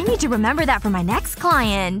 I need to remember that for my next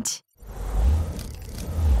client.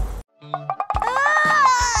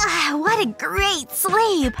 What a great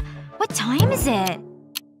sleep! What time is it?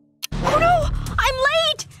 Oh no! I'm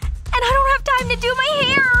late! And I don't have time to do my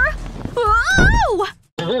hair! Whoa!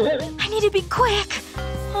 I need to be quick.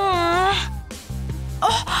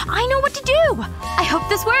 Oh, I know what to do! I hope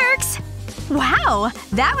this works! Wow!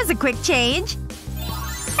 That was a quick change.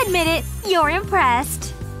 Admit it, you're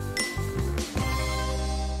impressed.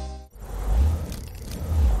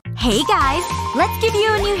 Hey guys! Let's give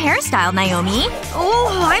you a new hairstyle, Naomi. Oh,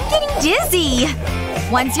 I'm getting dizzy!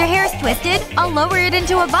 Once your hair's twisted, I'll lower it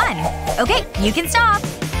into a bun. Okay, you can stop.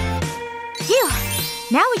 Phew.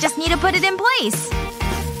 Now we just need to put it in place.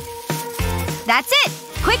 That's it!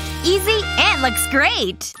 Quick, easy, and looks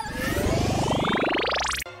great!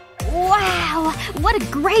 Wow! What a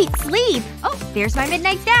great sleep! Oh, there's my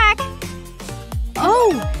midnight snack.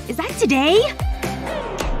 Oh! Is that today?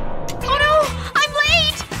 Oh no! I'm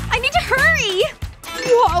late! I need to hurry!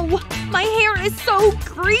 Whoa! My hair is so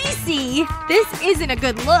greasy! This isn't a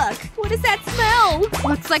good look. What is that smell?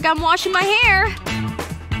 Looks like I'm washing my hair.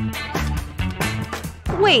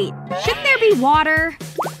 Wait. Shouldn't there be water?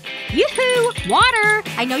 Yoo-hoo! Water!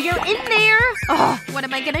 I know you're in there! Ugh, what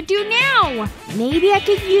am I gonna do now? Maybe I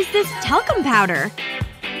could use this talcum powder.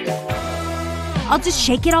 I'll just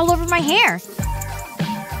shake it all over my hair.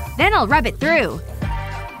 Then I'll rub it through.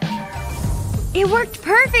 It worked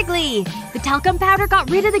perfectly! The talcum powder got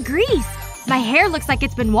rid of the grease. My hair looks like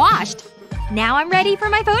it's been washed. Now I'm ready for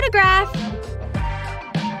my photograph.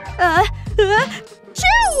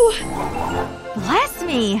 Shoo! Bless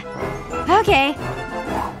me. Okay.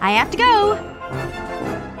 I have to go.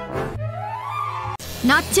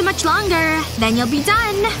 Not too much longer. Then you'll be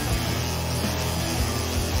done.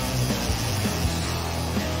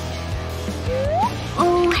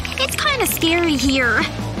 Oh, it's kinda scary here.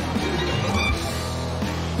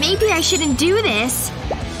 Maybe I shouldn't do this.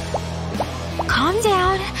 Calm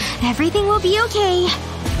down. Everything will be okay.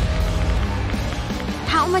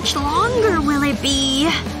 How much longer will it be?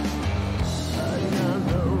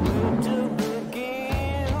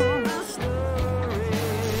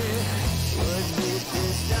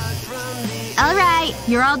 Alright,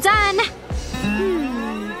 you're all done.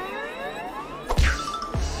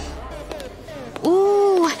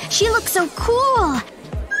 Ooh, she looks so cool.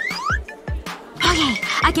 Okay,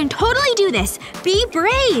 I can totally do this. Be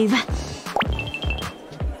brave.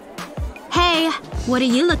 Hey, what are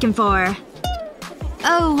you looking for?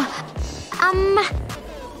 Oh,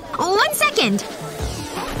 1 second.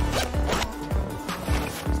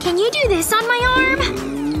 Can you do this on my arm?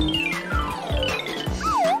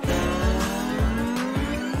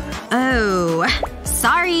 Oh.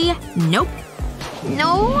 Sorry. Nope.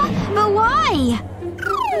 No? But why?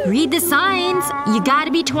 Read the signs. You gotta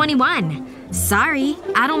be 21. Sorry.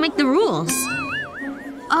 I don't make the rules.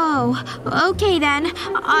 Oh. Okay then.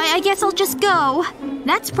 I guess I'll just go.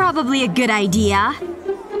 That's probably a good idea.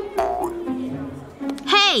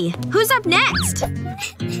 Hey! Who's up next?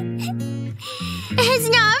 It's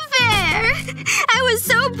not fair! I was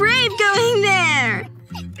so brave going there!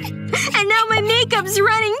 And now my makeup's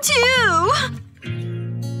running too!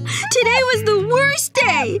 Today was the worst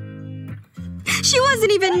day! She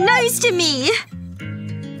wasn't even nice to me!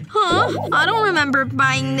 Huh? I don't remember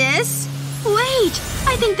buying this. Wait!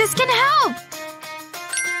 I think this can help!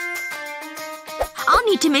 I'll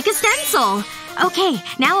need to make a stencil. Okay,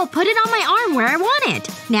 now I'll put it on my arm where I want it.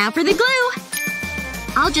 Now for the glue.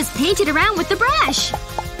 I'll just paint it around with the brush.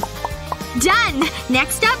 Done!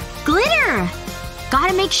 Next up, glitter!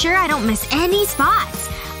 Gotta make sure I don't miss any spots.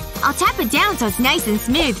 I'll tap it down so it's nice and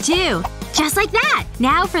smooth, too. Just like that!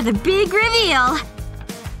 Now for the big reveal.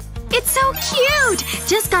 It's so cute!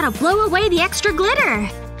 Just gotta blow away the extra glitter.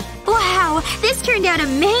 Wow, this turned out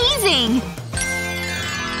amazing!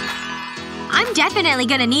 I'm definitely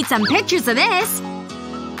gonna need some pictures of this.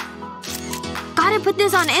 Gotta put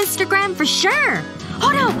this on Instagram for sure.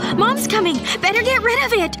 Oh no! Mom's coming! Better get rid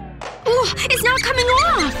of it! Ooh, it's not coming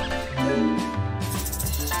off!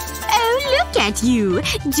 Oh, look at you!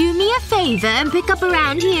 Do me a favor and pick up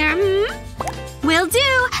around here, hmm? Will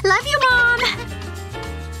do! Love you, Mom!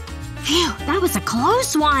 Phew, that was a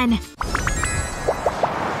close one.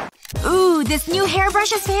 Ooh, This new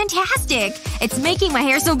hairbrush is fantastic! It's making my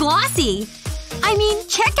hair so glossy! I mean,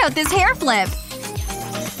 check out this hair flip!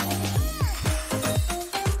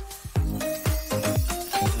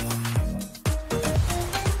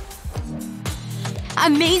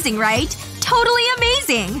 Amazing, right? Totally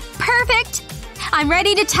amazing! Perfect! I'm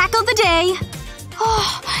ready to tackle the day!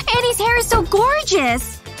 Oh, Annie's hair is so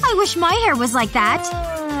gorgeous! I wish my hair was like that.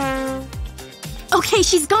 Okay,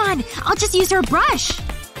 she's gone. I'll just use her brush.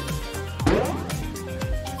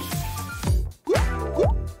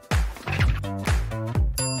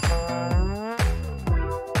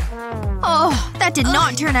 Oh, that did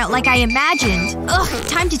not turn out like I imagined. Ugh,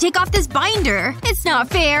 time to take off this binder. It's not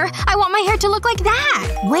fair. I want my hair to look like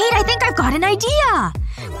that. Wait, I think I've got an idea.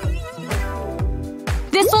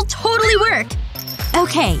 This will totally work.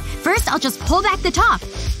 Okay, first I'll just pull back the top.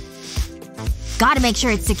 Gotta make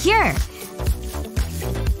sure it's secure.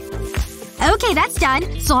 Okay, that's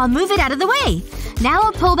done. So I'll move it out of the way. Now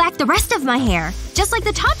I'll pull back the rest of my hair. Just like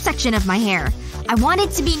the top section of my hair. I want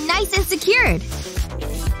it to be nice and secured.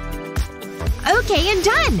 Okay, and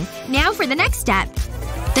done! Now for the next step.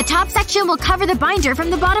 The top section will cover the binder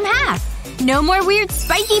from the bottom half. No more weird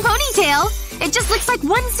spiky ponytail! It just looks like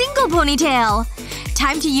one single ponytail.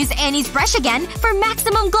 Time to use Annie's brush again for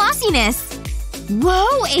maximum glossiness.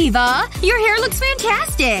 Whoa, Ava! Your hair looks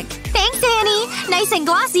fantastic! Thanks, Annie! Nice and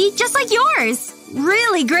glossy, just like yours!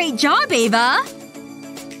 Really great job, Ava!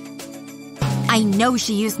 I know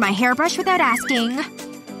she used my hairbrush without asking.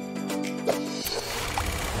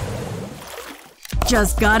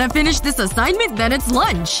 Just gotta finish this assignment, then it's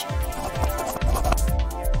lunch.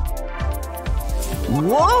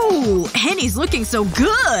 Whoa! Annie's looking so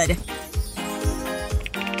good!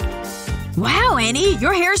 Wow, Annie!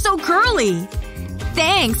 Your hair's so curly!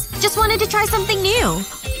 Thanks. Just wanted to try something new.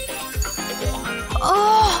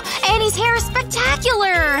 Oh! Annie's hair is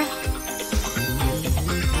spectacular!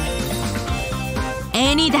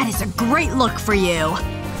 Annie, that is a great look for you.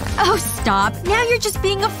 Oh, stop. Now you're just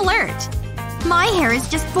being a flirt. My hair is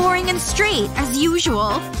just boring and straight, as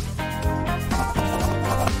usual.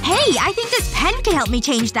 Hey, I think this pen can help me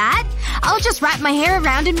change that. I'll just wrap my hair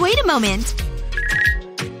around and wait a moment.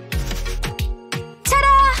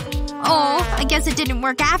 Ta-da! Oh, I guess it didn't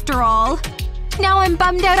work after all. Now I'm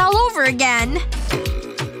bummed out all over again.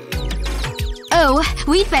 Oh,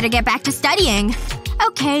 we'd better get back to studying.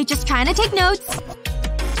 Okay, just trying to take notes.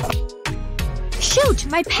 Shoot!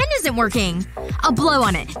 My pen isn't working. I'll blow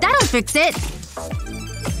on it. That'll fix it.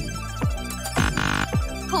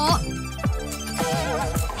 Oh.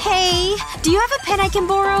 Hey, do you have a pen I can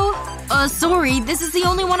borrow? Sorry. This is the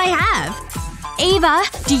only one I have. Ava,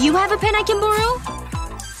 do you have a pen I can borrow?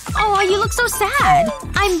 Oh, you look so sad.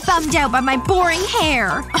 I'm bummed out by my boring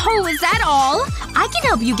hair. Oh, is that all? I can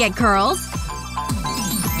help you get curls.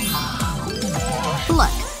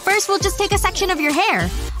 Look, first we'll just take a section of your hair.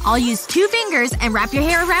 I'll use 2 fingers and wrap your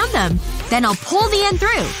hair around them. Then I'll pull the end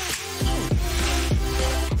through.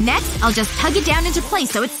 Next, I'll just tug it down into place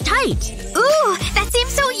so it's tight. Ooh, that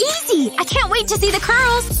seems so easy! I can't wait to see the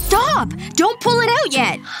curls! Stop! Don't pull it out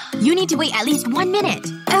yet! You need to wait at least 1 minute.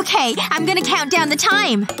 Okay, I'm gonna count down the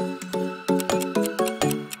time.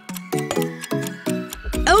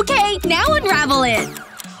 Okay, now unravel it!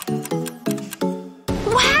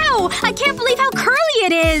 Wow! I can't believe how curly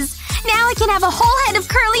it is! Now I can have a whole head of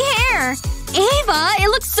curly hair! Ava, it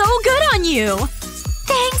looks so good on you!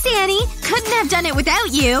 Thanks, Annie. Couldn't have done it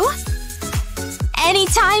without you.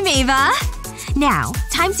 Anytime, Ava. Now,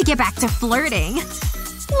 time to get back to flirting.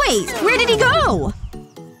 Wait, where did he go?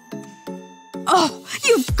 Oh,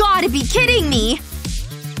 you've gotta be kidding me!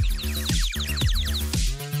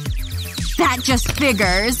 That just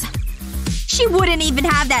figures. She wouldn't even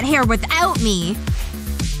have that hair without me.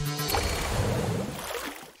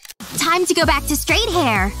 Time to go back to straight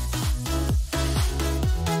hair.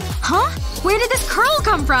 Huh? Where did this curl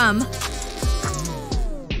come from?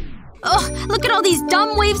 Ugh, look at all these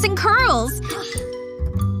dumb waves and curls.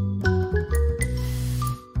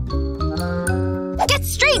 Get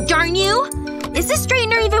straight, darn you! Is this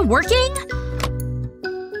straightener even working?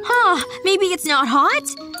 Huh, maybe it's not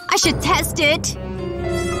hot? I should test it.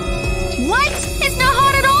 What? It's not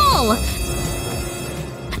hot at all!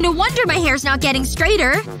 No wonder my hair's not getting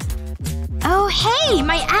straighter. Oh hey,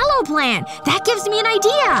 my aloe plant! That gives me an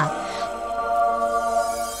idea!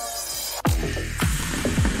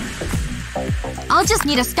 I'll just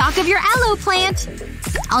need a stalk of your aloe plant.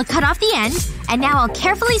 I'll cut off the end, and now I'll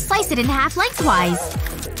carefully slice it in half lengthwise.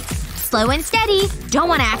 Slow and steady. Don't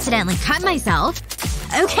want to accidentally cut myself.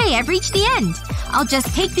 Okay, I've reached the end. I'll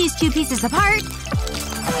just take these 2 pieces apart.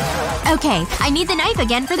 Okay, I need the knife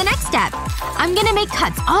again for the next step. I'm gonna make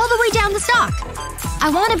cuts all the way down the stalk. I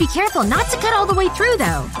wanna be careful not to cut all the way through,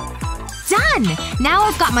 though. Done! Now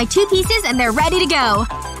I've got my 2 pieces and they're ready to go.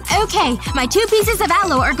 Okay, my 2 pieces of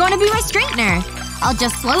aloe are gonna be my straightener. I'll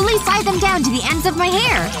just slowly slide them down to the ends of my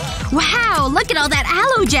hair. Wow, look at all that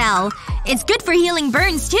aloe gel! It's good for healing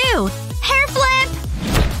burns, too. Hair flip!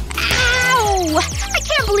 Ow! I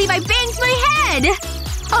can't believe I banged my head!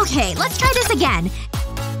 Okay, let's try this again.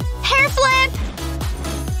 Hair flip!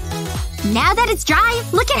 Now that it's dry,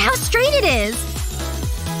 look at how straight it is!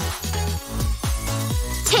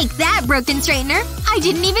 Take that, broken straightener. I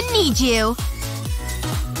didn't even need you.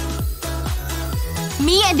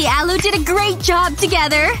 Me and the aloe did a great job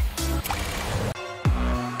together.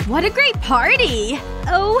 What a great party!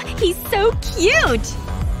 Oh, he's so cute!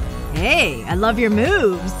 Hey, I love your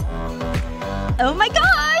moves. Oh my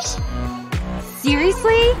gosh!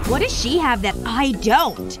 Seriously? What does she have that I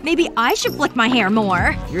don't? Maybe I should flick my hair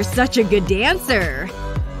more. You're such a good dancer.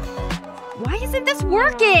 Why isn't this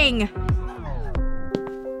working?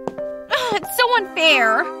 Ugh, it's so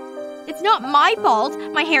unfair. It's not my fault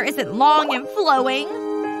my hair isn't long and flowing.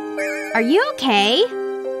 Are you okay?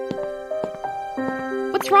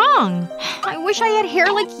 What's wrong? I wish I had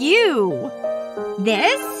hair like you.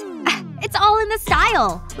 This? It's all in the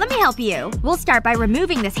style. Let me help you. We'll start by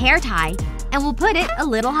removing this hair tie. And we'll put it a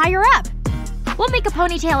little higher up. We'll make a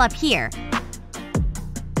ponytail up here.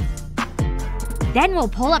 Then we'll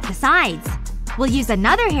pull up the sides. We'll use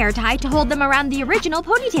another hair tie to hold them around the original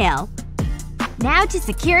ponytail. Now to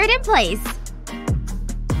secure it in place.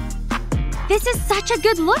 This is such a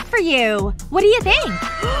good look for you. What do you think?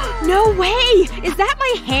 No way! Is that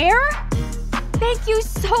my hair? Thank you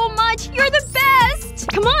so much. You're the best!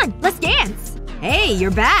 Come on, let's dance. Hey,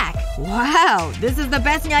 you're back. Wow, this is the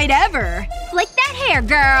best night ever. Flick that hair,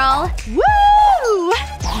 girl. Woo!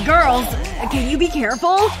 Girls, can you be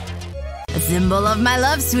careful? A symbol of my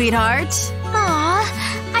love, sweetheart.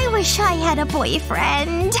 Aw, I wish I had a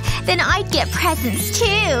boyfriend. Then I'd get presents,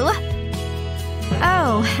 too.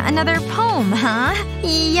 Oh, another poem, huh?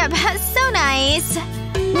 Yep, so nice.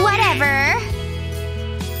 Whatever.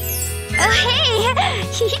 Oh, hey!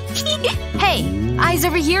 Hey, eyes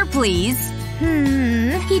over here, please.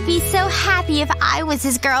 He'd be so happy if I was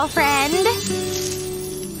his girlfriend.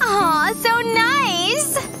 Aw, so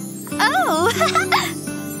nice! Oh!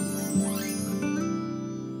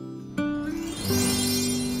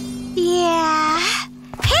 Yeah.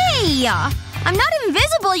 Hey! I'm not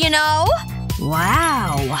invisible, you know!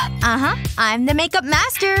 Wow. Uh-huh. I'm the makeup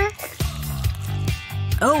master.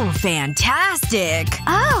 Oh, fantastic.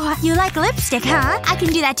 Oh, you like lipstick, huh? I can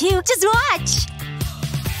do that too. Just watch!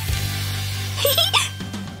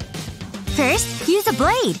 First, use a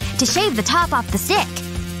blade to shave the top off the stick.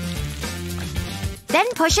 Then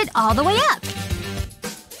push it all the way up.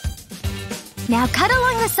 Now cut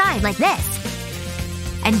along the side like this.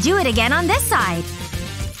 And do it again on this side.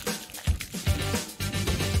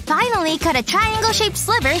 Finally, cut a triangle-shaped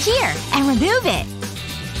sliver here and remove it.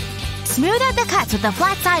 Smooth out the cuts with the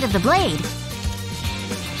flat side of the blade.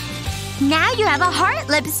 Now you have a heart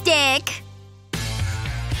lipstick!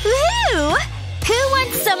 Woohoo! Who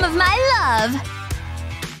wants some of my love?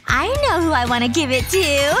 I know who I want to give it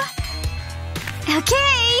to.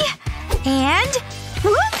 Okay. And…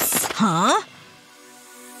 whoops! Huh?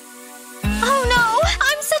 Oh no!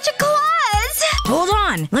 I'm such a klutz! Hold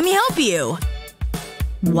on. Let me help you.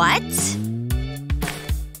 What?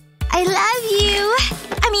 I love you.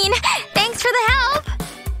 I mean, thanks for the help.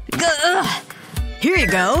 Ugh. Here you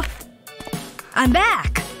go. I'm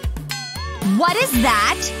back. What is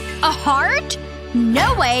that? A heart?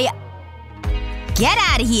 No way. Get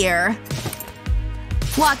out of here.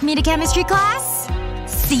 Walk me to chemistry class?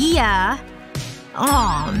 See ya.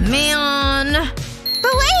 Aw, man.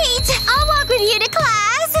 But wait! I'll walk with you to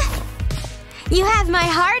class! You have my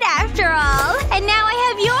heart after all. And now I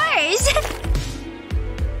have yours.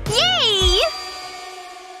 Yay!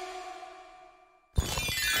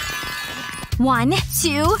 1,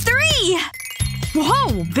 2, 3!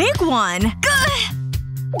 Whoa, big one. Ugh.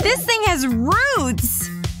 This thing has roots!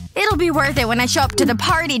 It'll be worth it when I show up to the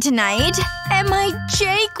party tonight. And my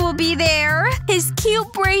Jake will be there. His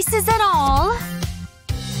cute braces and all.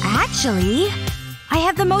 Actually, I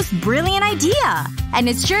have the most brilliant idea. And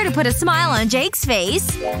it's sure to put a smile on Jake's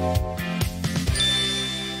face.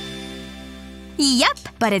 Yep,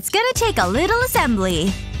 but it's gonna take a little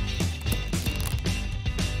assembly.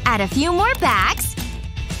 Add a few more backs.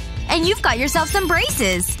 And you've got yourself some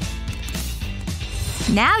braces.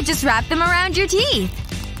 Now just wrap them around your teeth.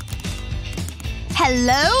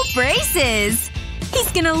 Hello, braces!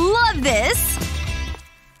 He's gonna love this!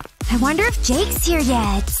 I wonder if Jake's here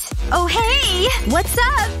yet. Oh hey! What's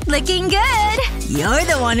up? Looking good! You're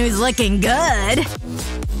the one who's looking good.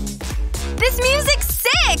 This music's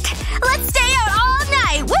sick! Let's stay out all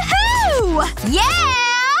night! Woohoo!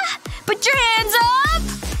 Yeah! Put your hands up!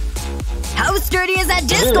 How sturdy is that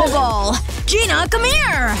disco ball? Gina, come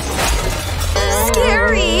here!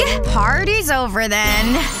 Scary. Party's over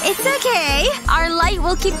then. It's okay. Our light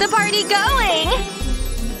will keep the party going.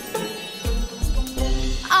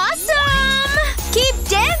 Awesome! Keep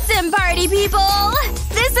dancing, party people!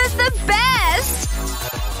 This is the best!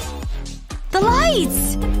 The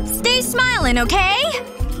lights! Stay smiling, okay?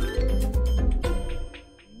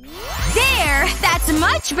 There! That's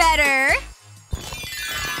much better!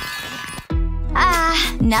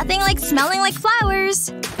 Nothing like smelling like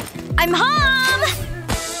flowers. I'm home!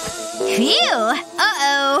 Phew!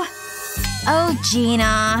 Uh-oh. Oh,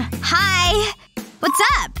 Gina. Hi. What's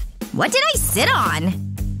up? What did I sit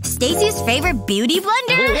on? Stacy's favorite beauty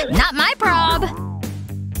blender? Not my prob.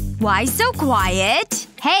 Why so quiet?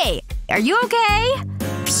 Hey, are you okay?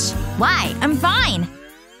 Psh, why? I'm fine.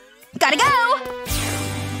 Gotta go!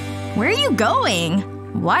 Where are you going?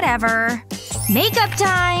 Whatever. Makeup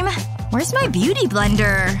time. Where's my beauty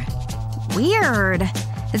blender? Weird.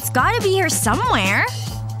 It's gotta be here somewhere.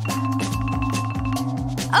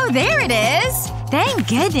 Oh, there it is! Thank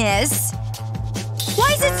goodness.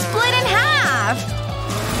 Why is it split in half?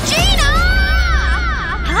 Gina!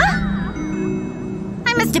 Huh?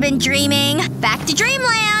 I must have been dreaming. Back to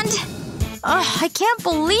dreamland. Ugh, I can't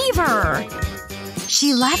believe her.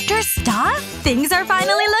 She left her stuff? Things are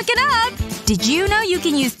finally looking up. Did you know you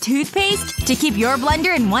can use toothpaste to keep your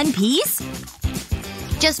blender in one piece?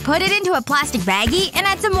 Just put it into a plastic baggie and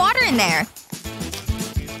add some water in there.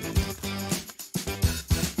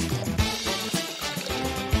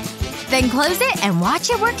 Then close it and watch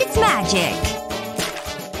it work its magic.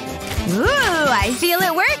 Ooh, I feel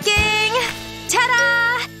it working!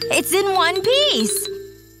 Ta-da! It's in one piece!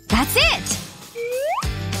 That's it!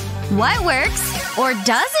 What works or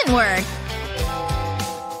doesn't work?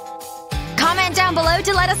 Comment down below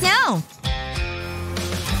to let us know!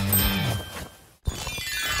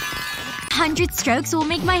 100 strokes will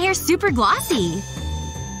make my hair super glossy.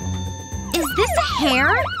 Is this a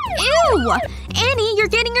hair? Ew! Annie, you're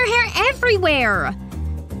getting your hair everywhere!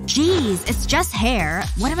 Jeez, it's just hair.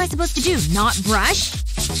 What am I supposed to do? Not brush?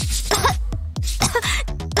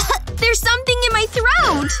 There's something in my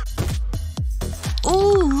throat!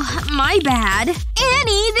 Ooh, my bad.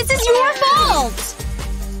 Annie, this is your fault!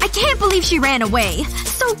 I can't believe she ran away.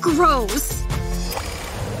 So gross.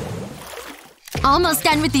 Almost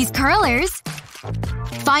done with these curlers.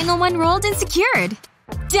 Final one rolled and secured.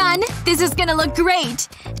 Done! This is gonna look great!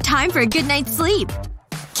 Time for a good night's sleep.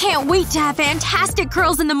 Can't wait to have fantastic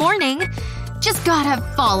curls in the morning. Just gotta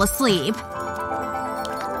fall asleep.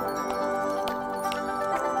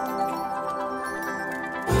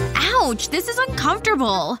 Ouch! This is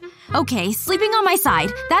uncomfortable. Okay, sleeping on my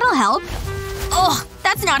side. That'll help. Ugh,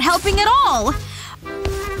 that's not helping at all!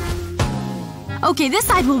 Okay, this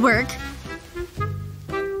side will work.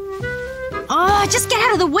 Ugh, just get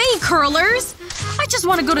out of the way, curlers! I just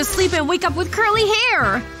want to go to sleep and wake up with curly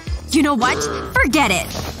hair. You know what? Forget it.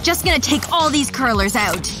 Just gonna take all these curlers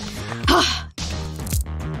out.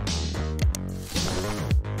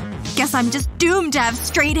 Guess I'm just doomed to have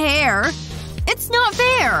straight hair. It's not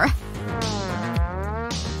fair.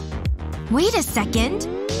 Wait a second.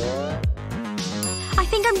 I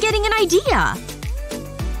think I'm getting an idea.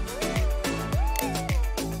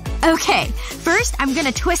 Okay, first I'm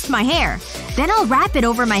gonna twist my hair. Then I'll wrap it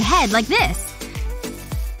over my head like this.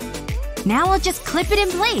 Now I'll just clip it in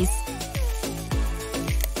place.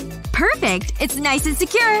 Perfect! It's nice and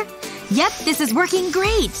secure. Yep, this is working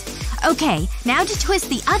great. Okay, now to twist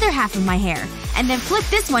the other half of my hair. And then flip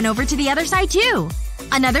this one over to the other side too.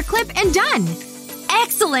 Another clip and done!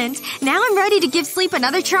 Excellent! Now I'm ready to give sleep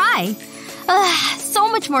another try. Ugh, so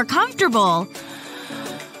much more comfortable.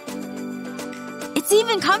 It's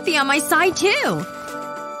even comfy on my side too.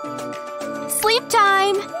 Sleep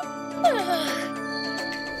time!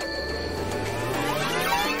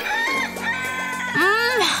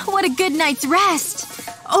 What a good night's rest.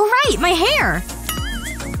 Oh right, my hair!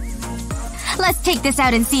 Let's take this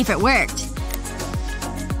out and see if it worked.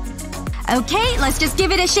 Okay, let's just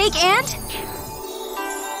give it a shake and…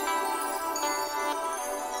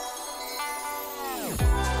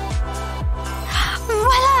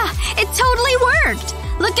 Voila! It totally worked!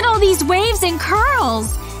 Look at all these waves and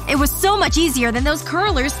curls! It was so much easier than those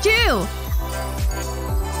curlers, too!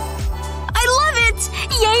 I love it!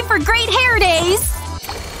 Yay for great hair days!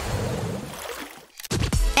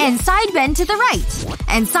 And side bend to the right.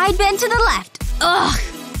 And side bend to the left. Ugh.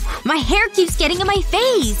 My hair keeps getting in my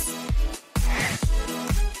face.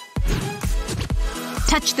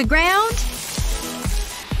 Touch the ground.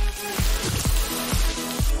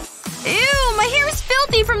 Ew, my hair is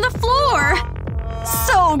filthy from the floor.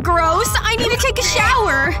 So gross. I need to take a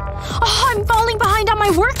shower. Oh, I'm falling behind on my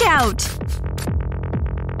workout.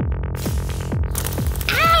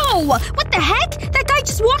 Ow! What the heck? That guy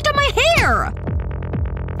just walked on my hair!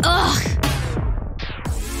 Ugh.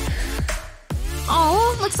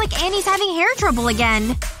 Oh, looks like Annie's having hair trouble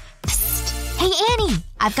again. Psst. Hey, Annie.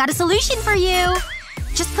 I've got a solution for you.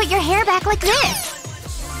 Just put your hair back like this.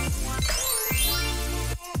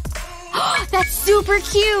 That's super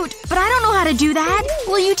cute. But I don't know how to do that.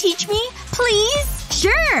 Will you teach me? Please?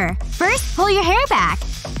 Sure. First, pull your hair back.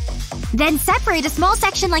 Then separate a small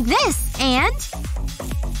section like this. And…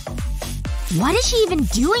 what is she even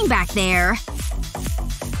doing back there?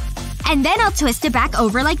 And then I'll twist it back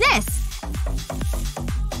over like this.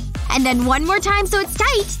 And then one more time so it's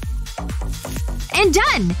tight. And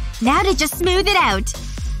done! Now to just smooth it out.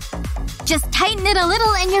 Just tighten it a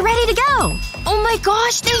little and you're ready to go. Oh my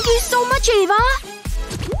gosh, thank you so much, Ava!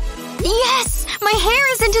 Yes! My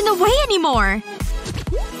hair isn't in the way anymore!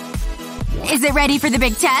 Is it ready for the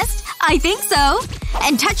big test? I think so.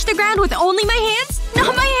 And touch the ground with only my hands?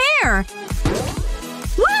 Not my hair!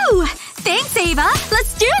 Woo! Thanks, Ava!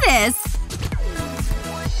 Let's do this!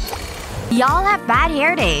 Y'all have bad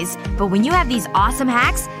hair days, but when you have these awesome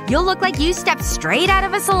hacks, you'll look like you stepped straight out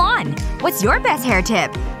of a salon. What's your best hair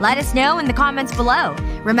tip? Let us know in the comments below.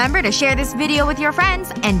 Remember to share this video with your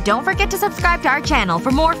friends, and don't forget to subscribe to our channel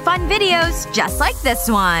for more fun videos just like this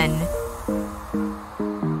one.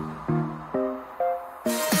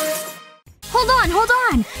 Hold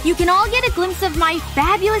on! You can all get a glimpse of my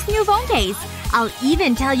fabulous new phone case. I'll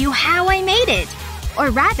even tell you how I made it. Or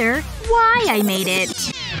rather, why I made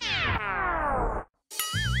it.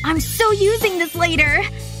 I'm so using this later.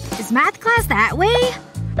 Is math class that way?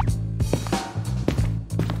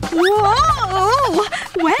 Whoa!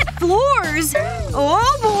 Wet floors!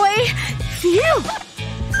 Oh boy! Phew!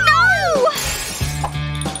 No!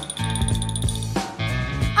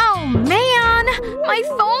 Oh man! My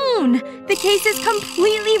phone! The case is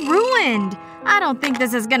completely ruined. I don't think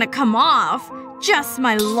this is gonna come off. Just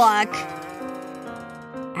my luck.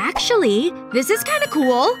 Actually, this is kinda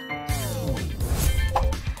cool.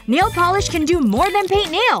 Nail polish can do more than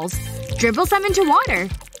paint nails. Dribble some into water.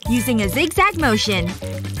 Using a zigzag motion.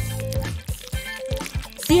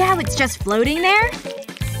 See how it's just floating there?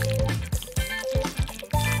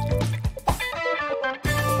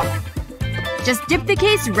 Just dip the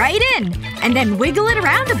case right in. And then wiggle it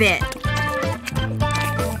around a bit.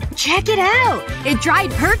 Check it out! It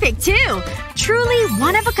dried perfect, too! Truly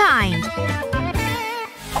one of a kind.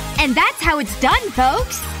 And that's how it's done,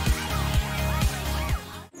 folks!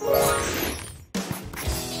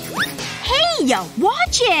 Hey!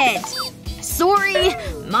 Watch it! Sorry.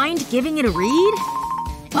 Mind giving it a read?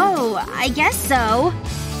 Oh, I guess so.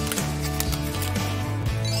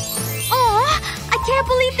 Aw! I can't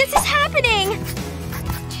believe this is happening!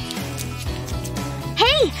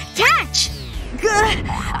 Hey! Catch! Gah,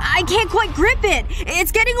 I can't quite grip it.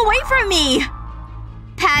 It's getting away from me.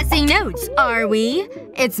 Passing notes, are we?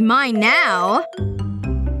 It's mine now.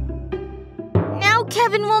 Now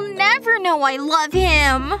Kevin will never know I love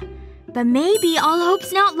him. But maybe all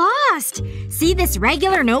hope's not lost. See this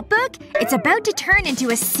regular notebook? It's about to turn into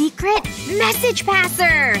a secret message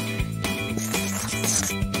passer.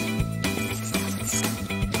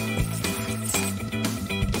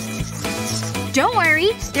 Don't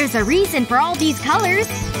worry, there's a reason for all these colors.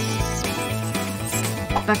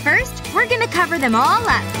 But first, we're gonna cover them all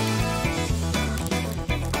up.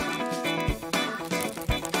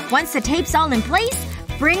 Once the tape's all in place,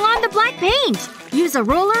 bring on the black paint. Use a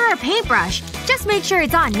roller or paintbrush. Just make sure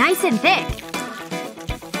it's on nice and thick.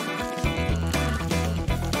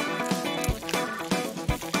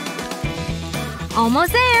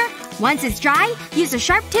 Almost there. Once it's dry, use a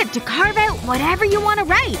sharp tip to carve out whatever you want to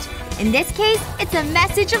write. In this case, it's a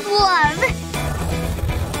message of love.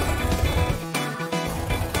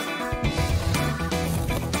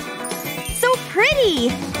 So pretty!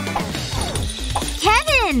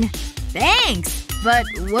 Kevin! Thanks! But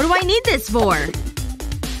what do I need this for?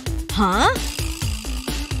 Huh?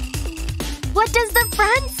 What does the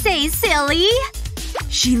front say, silly?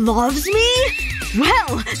 She loves me?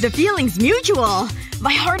 Well, the feeling's mutual.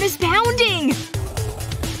 My heart is pounding!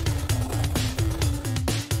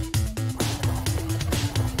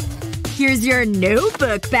 Here's your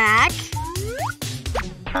notebook back.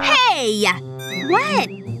 Hey! What?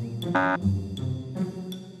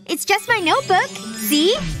 It's just my notebook.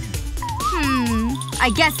 See?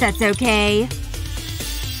 I guess that's okay.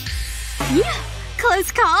 Yeah,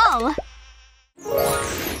 close call.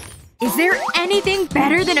 Is there anything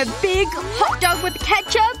better than a big hot dog with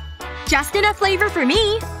ketchup? Just enough flavor for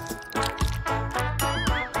me.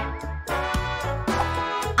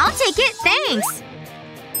 I'll take it, thanks.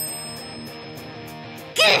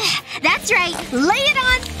 Gah, that's right. Lay it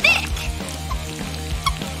on thick!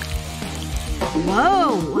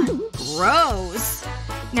 Whoa. Gross.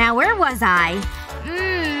 Now where was I?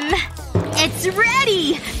 It's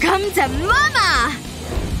ready! Come to mama!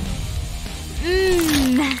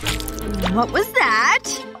 What was that?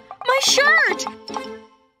 My shirt!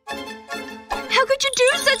 How could you do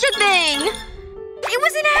such a thing? It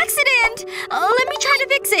was an accident! Let me try to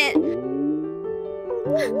fix it.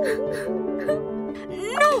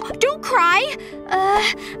 No, don't cry.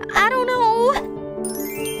 I don't know.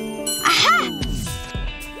 Aha!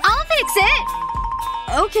 I'll fix it!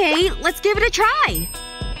 Okay, let's give it a try.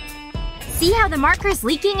 See how the marker is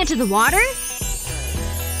leaking into the water?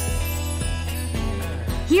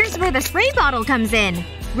 Here's where the spray bottle comes in.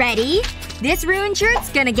 Ready? This ruined shirt's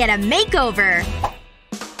gonna get a makeover.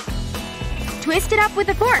 Twist it up with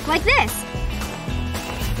a fork, like this.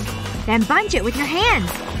 Then bunch it with your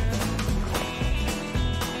hands.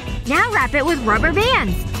 Now wrap it with rubber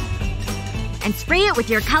bands. And spray it with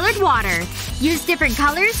your colored water. Use different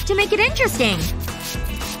colors to make it interesting.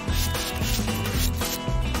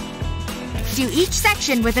 Do each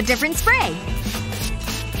section with a different spray.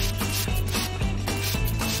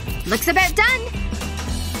 Looks about done.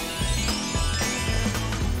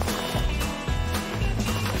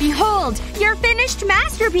 Behold, your finished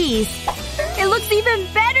masterpiece! It looks even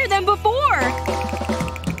better than before!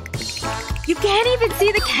 You can't even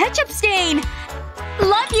see the ketchup stain!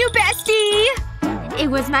 Love you, bestie! It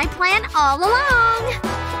was my plan all along!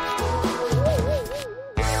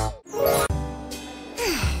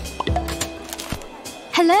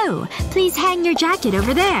 Hello. Please hang your jacket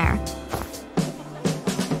over there.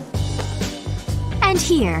 And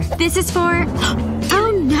here. This is for…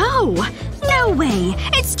 Oh no! No way!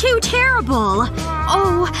 It's too terrible!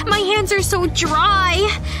 Oh, my hands are so dry!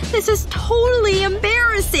 This is totally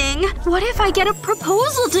embarrassing! What if I get a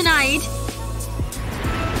proposal tonight?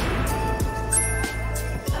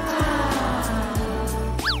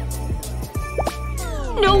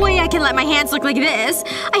 No way I can let my hands look like this.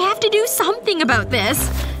 I have to do something about this.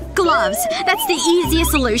 Gloves. That's the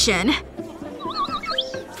easiest solution.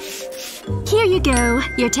 Here you go.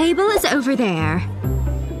 Your table is over there.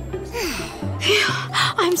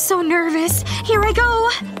 I'm so nervous. Here I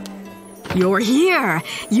go. You're here.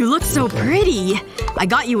 You look so pretty. I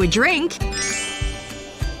got you a drink.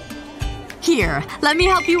 Here, let me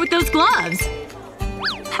help you with those gloves.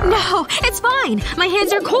 No, it's fine. My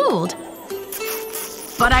hands are cold.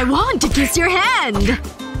 But I want to kiss your hand.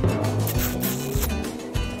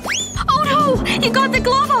 Oh no! You got the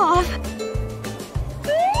glove off!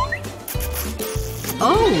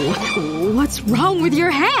 Oh. What's wrong with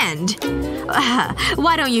your hand?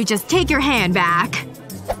 Why don't you just take your hand back?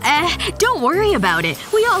 Don't worry about it.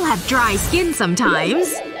 We all have dry skin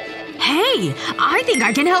sometimes. Hey! I think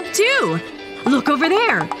I can help too! Look over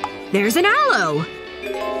there. There's an aloe.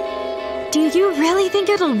 Do you really think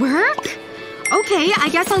it'll work? Okay, I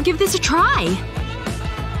guess I'll give this a try.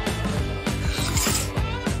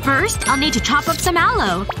 First, I'll need to chop up some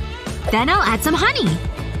aloe. Then I'll add some honey.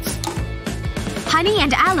 Honey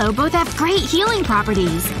and aloe both have great healing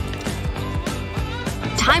properties.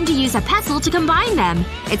 Time to use a pestle to combine them.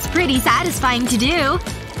 It's pretty satisfying to do.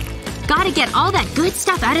 Gotta get all that good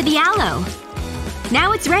stuff out of the aloe.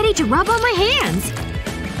 Now it's ready to rub on my hands.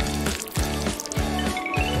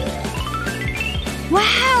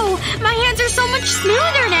 Wow! My hands are so much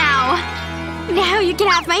smoother now! Now you can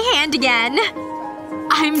have my hand again.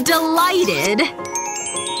 I'm delighted.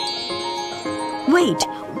 Wait.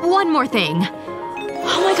 One more thing.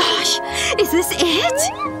 Oh my gosh. Is this it?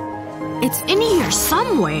 It's in here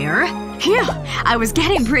somewhere. Phew. I was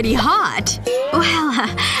getting pretty hot. Well,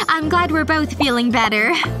 I'm glad we're both feeling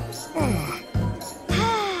better.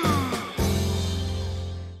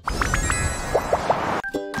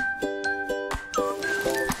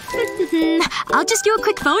 I'll just do a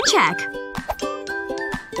quick phone check.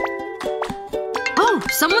 Oh,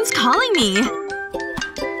 someone's calling me.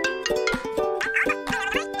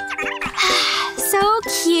 So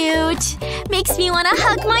cute. Makes me want to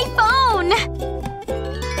hug my phone.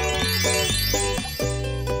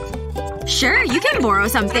 Sure, you can borrow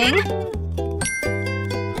something.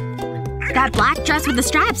 That black dress with the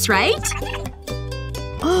straps, right?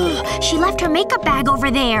 Oh, she left her makeup bag over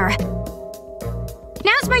there.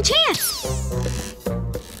 Now's my chance!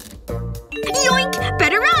 Yoink!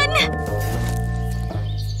 Better run!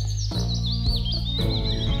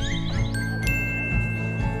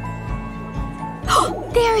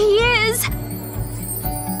 There he is!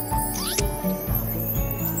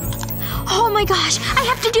 Oh my gosh, I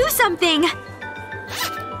have to do something!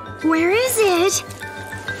 Where is it?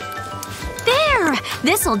 There!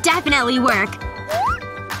 This'll definitely work.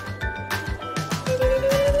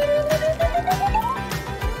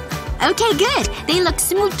 Okay, good. They look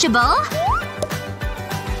smoochable.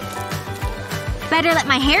 Better let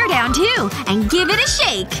my hair down, too. And give it a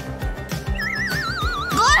shake.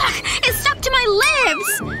 Ugh! It's stuck to my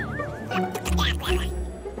lips!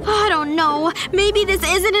 I don't know. Maybe this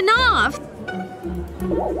isn't enough.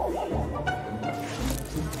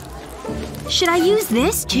 Should I use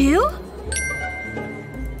this, too?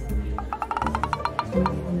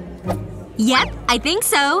 Yep, I think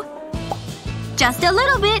so. Just a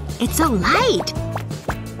little bit. It's so light.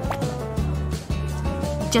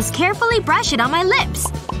 Just carefully brush it on my lips.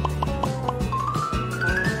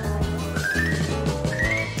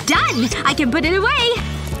 Done! I can put it away.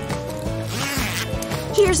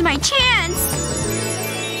 Here's my chance.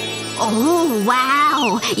 Oh,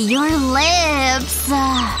 wow. Your lips.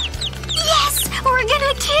 Yes! We're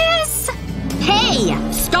gonna kiss! Hey!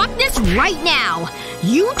 Stop this right now!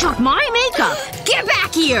 You took my makeup! Get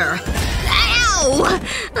back here! Ow!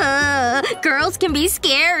 Girls can be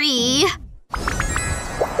scary.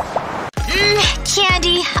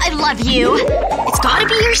 Candy, I love you. It's gotta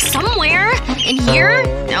be here somewhere. In here?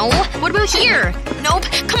 No. What about here? Nope.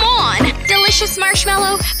 Come on. Delicious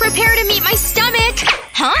marshmallow. Prepare to meet my stomach.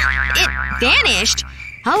 Huh? It vanished.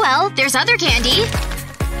 Oh well, there's other candy.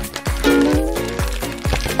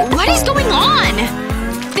 What is going on?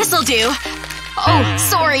 This'll do. Oh,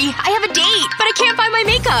 sorry. I have a date, but I can't find my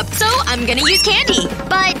makeup, so I'm gonna use candy.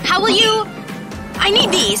 But how will you… I need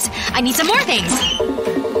these. I need some more things.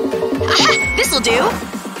 Aha! This'll do.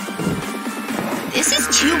 This is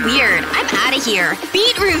too weird. I'm outta here.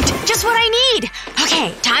 Beetroot! Just what I need!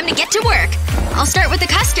 Okay, time to get to work. I'll start with the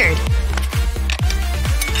custard.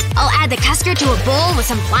 I'll add the custard to a bowl with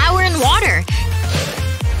some flour and water.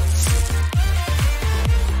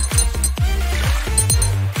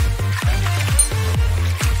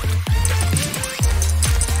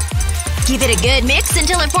 Give it a good mix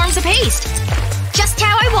until it forms a paste. Just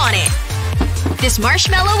how I want it. This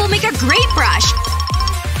marshmallow will make a great brush.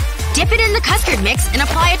 Dip it in the custard mix and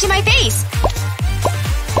apply it to my face.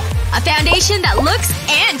 A foundation that looks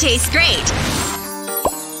and tastes great.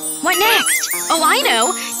 What next? Oh, I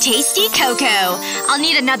know. Tasty cocoa. I'll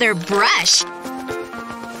need another brush.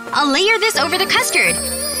 I'll layer this over the custard.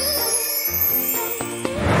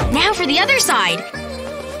 Now for the other side.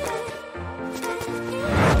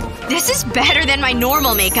 This is better than my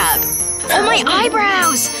normal makeup. Oh, my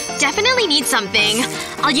eyebrows! Definitely need something.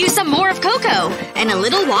 I'll use some more of cocoa. And a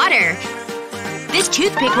little water. This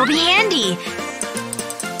toothpick will be handy.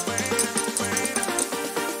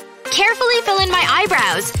 Carefully fill in my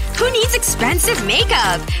eyebrows. Who needs expensive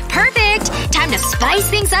makeup? Perfect! Time to spice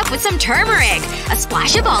things up with some turmeric. A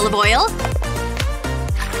splash of olive oil.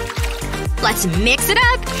 Let's mix it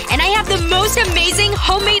up. And I have the most amazing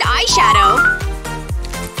homemade eyeshadow.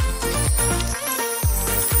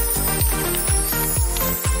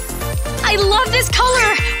 I love this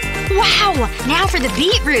color! Wow! Now for the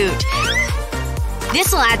beetroot.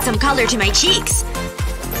 This'll add some color to my cheeks.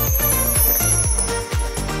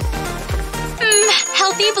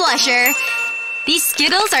 Healthy blusher. These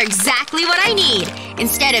Skittles are exactly what I need.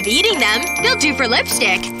 Instead of eating them, they'll do for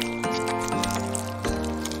lipstick.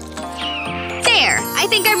 There! I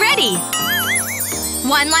think I'm ready.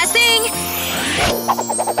 One last thing.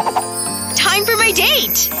 Time for my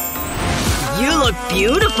date! You look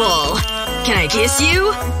beautiful. Can I kiss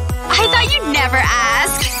you? I thought you'd never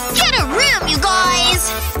ask. Get a room, you guys!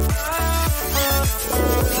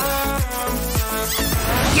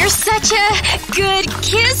 You're such a good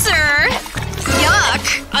kisser.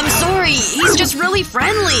 Yuck. I'm sorry. He's just really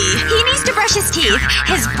friendly. He needs to brush his teeth.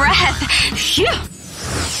 His breath. Phew.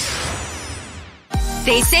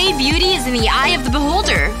 They say beauty is in the eye of the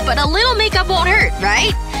beholder, but a little makeup won't hurt,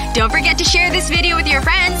 right? Don't forget to share this video with your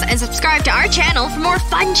friends and subscribe to our channel for more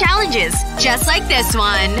fun challenges, just like this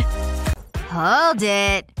one. Hold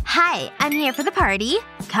it. Hi, I'm here for the party.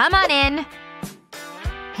 Come on in.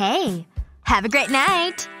 Hey. Have a great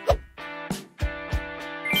night.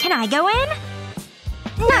 Can I go in?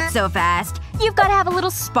 Not so fast. You've gotta have a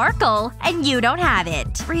little sparkle, and you don't have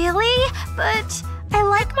it. Really? But I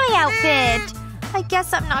like my outfit. I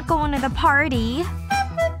guess I'm not going to the party.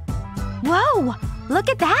 Whoa! Look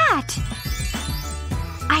at that!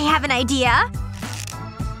 I have an idea.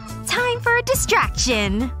 Time for a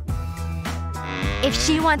distraction. If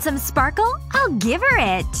she wants some sparkle, I'll give her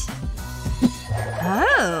it.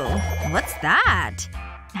 Oh. What's that?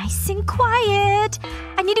 Nice and quiet.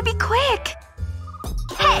 I need to be quick.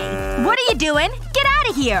 Hey! What are you doing? Get out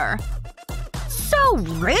of here! So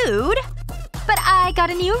rude. But I got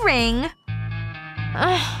a new ring.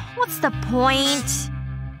 What's the point?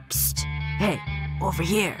 Psst. Hey, over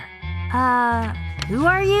here. Who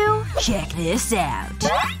are you? Check this out.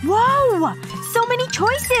 Whoa! So many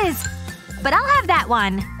choices! But I'll have that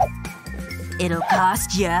one. It'll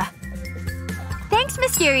cost ya. Thanks,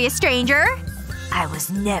 mysterious stranger. I was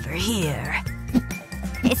never here.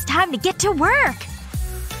 It's time to get to work.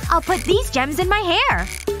 I'll put these gems in my hair.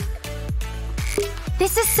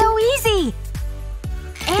 This is so easy!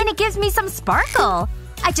 And it gives me some sparkle.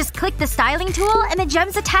 I just click the styling tool and the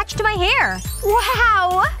gems attach to my hair.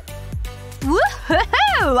 Wow!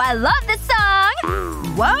 Woohoo! I love this song!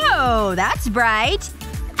 Whoa, that's bright.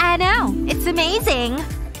 I know. It's amazing.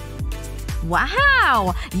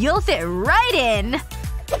 Wow! You'll fit right in.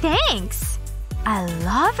 Thanks. I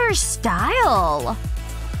love her style.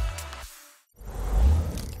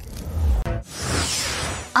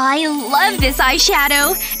 I love this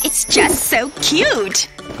eyeshadow. It's just so cute.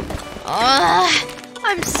 Ugh.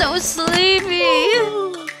 I'm so sleepy.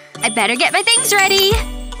 I better get my things ready.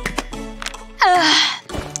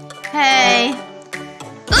 Hey.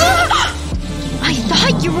 I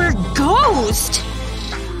thought you were a ghost.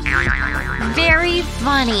 Very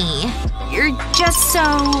funny. You're just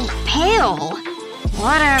so pale.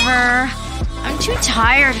 Whatever. I'm too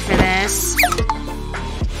tired for this.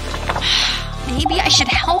 Maybe I should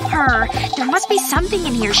help her. There must be something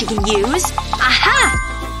in here she can use.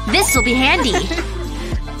 Aha! This'll be handy.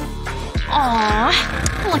 Aw.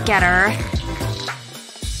 Look at her.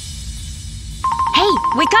 Hey,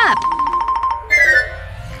 wake up!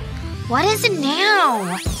 What is it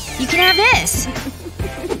now? You can have this.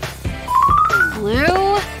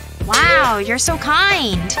 Glue? Wow, you're so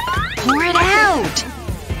kind. Pour it out.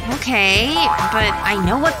 Okay, but I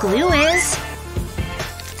know what glue is.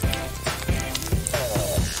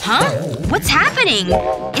 Huh? What's happening?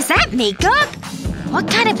 Is that makeup? What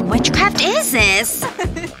kind of witchcraft is this?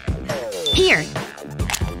 Here.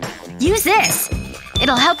 Use this.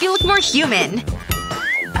 It'll help you look more human.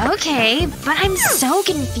 Okay, but I'm so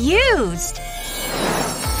confused.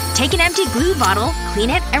 Take an empty glue bottle, clean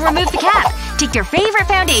it, and remove the cap. Take your favorite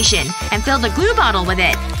foundation and fill the glue bottle with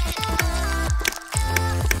it.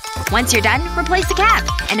 Once you're done, replace the cap.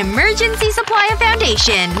 An emergency supply of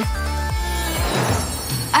foundation.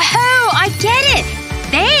 Oh, I get it!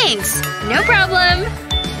 Thanks! No problem.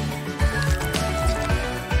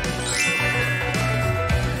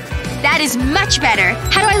 That is much better.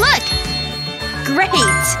 How do I look? Great!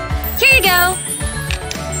 Here you go.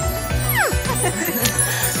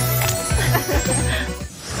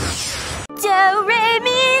 Do, re,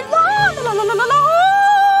 mi, la, la, la, la, la, la.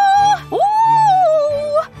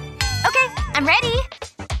 Ooh! Okay, I'm ready.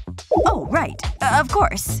 Oh, right. Of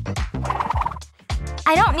course.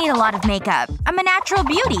 I don't need a lot of makeup. I'm a natural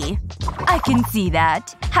beauty. I can see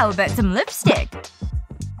that. How about some lipstick?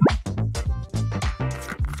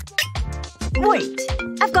 Wait.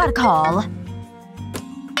 I've got a call.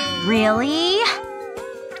 Really?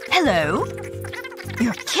 Hello?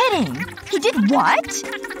 You're kidding! He did what?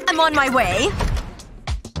 I'm on my way.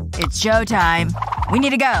 It's showtime. We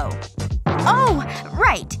need to go. Oh,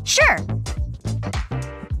 right. Sure.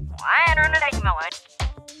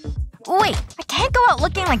 Wait. I can't go out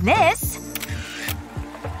looking like this.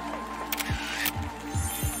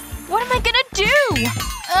 What am I gonna do?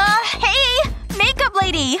 Hey! Makeup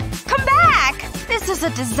lady! Come back! This is a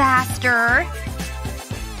disaster.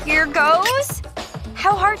 Here goes.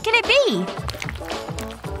 How hard can it be?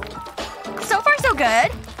 So far so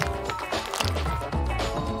good.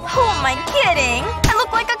 Who am I kidding? I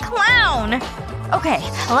look like a clown. Okay,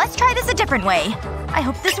 let's try this a different way. I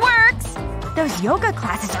hope this works. Those yoga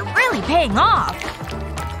classes are really paying off.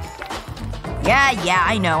 Yeah,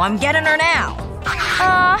 I know. I'm getting her now.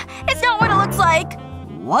 It's not what it looks like.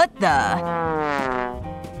 What the?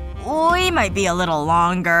 We might be a little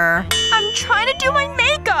longer. I'm trying to do my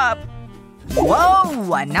makeup.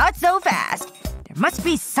 Whoa! Not so fast. There must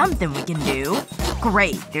be something we can do.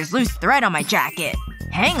 Great. There's loose thread on my jacket.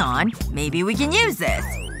 Hang on. Maybe we can use this.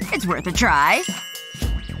 It's worth a try.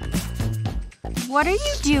 What are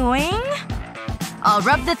you doing? I'll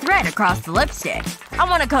rub the thread across the lipstick. I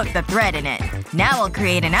want to coat the thread in it. Now I'll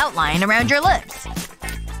create an outline around your lips.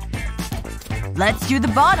 Let's do the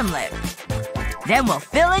bottom lip. Then we'll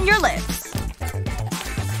fill in your lips.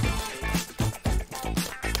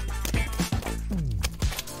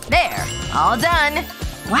 There. All done.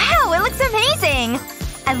 Wow, it looks amazing!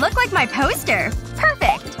 I look like my poster.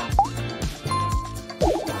 Perfect.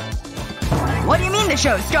 What do you mean the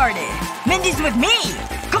show started? Mindy's with me!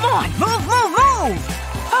 Come on! Move, move, move!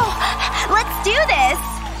 Oh, let's do this!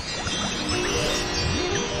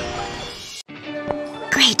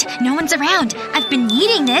 Great, no one's around. I've been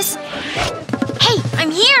needing this. Hey,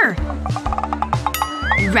 I'm here!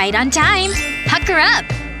 Right on time. Pucker up.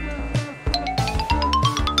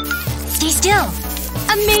 Stay still.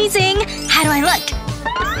 Amazing! How do I look?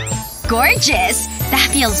 Gorgeous! That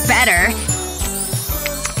feels better.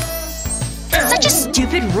 Such a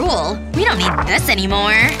stupid rule. We don't need this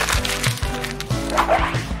anymore.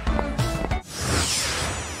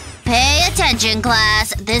 Pay attention,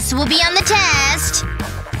 class. This will be on the test.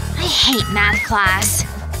 I hate math class.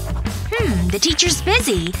 The teacher's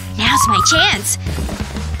busy. Now's my chance.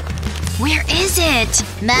 Where is it?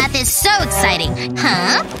 Math is so exciting.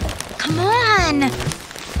 Huh? Come on.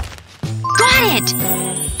 Got it!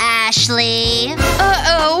 Ashley?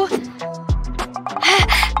 Uh-oh.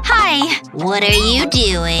 Hi. What are you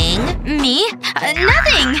doing? Me?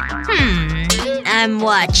 Nothing. I'm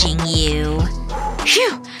watching you.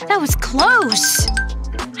 Phew. That was close.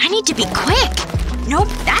 I need to be quick. Nope,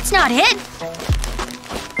 that's not it.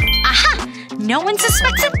 Aha! No one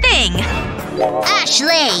suspects a thing.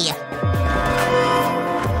 Ashley!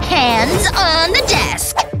 Hands on the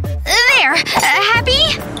desk. There.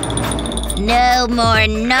 Happy? No more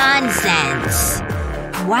nonsense.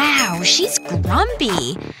 Wow, she's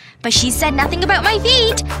grumpy. But she said nothing about my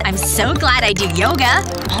feet. I'm so glad I do yoga.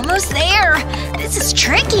 Almost there. This is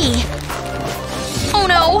tricky. Oh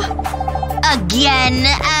no. Again,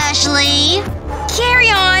 Ashley? Carry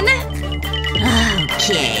on.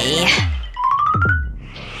 Okay.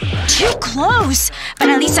 Too close. But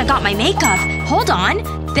at least I got my makeup. Hold on.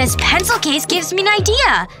 This pencil case gives me an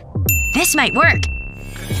idea. This might work.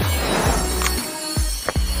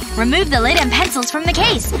 Remove the lid and pencils from the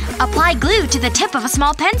case. Apply glue to the tip of a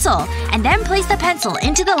small pencil. And then place the pencil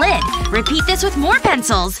into the lid. Repeat this with more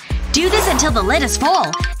pencils. Do this until the lid is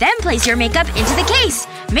full. Then place your makeup into the case.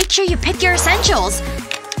 Make sure you pick your essentials.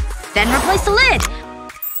 Then replace the lid.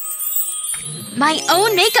 My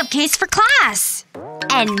own makeup case for class.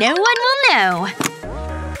 And no one will know.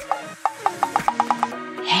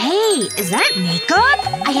 Hey, is that makeup?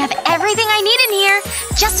 I have everything I need in here.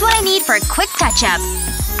 Just what I need for a quick touch-up.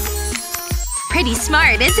 Pretty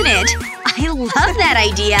smart, isn't it? I love that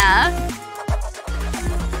idea.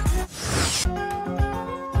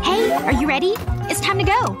 Hey, are you ready? It's time to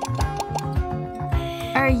go.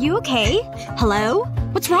 Are you okay? Hello?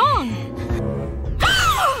 What's wrong?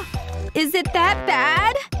 Is it that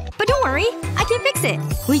bad? But don't worry, I can fix it.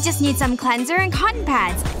 We just need some cleanser and cotton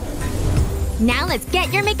pads. Now let's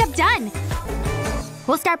get your makeup done.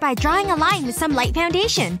 We'll start by drawing a line with some light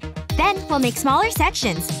foundation. Then we'll make smaller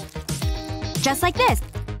sections. Just like this.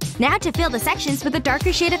 Now to fill the sections with a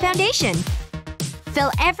darker shade of foundation.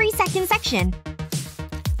 Fill every second section.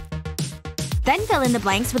 Then fill in the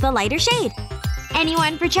blanks with a lighter shade.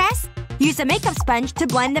 Anyone for chess? Use a makeup sponge to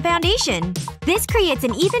blend the foundation. This creates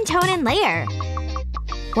an even tone and layer.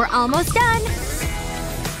 We're almost done.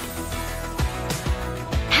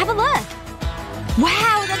 Have a look.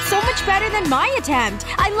 Wow, that's so much better than my attempt.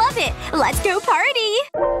 I love it. Let's go party!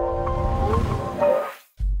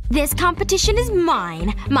 This competition is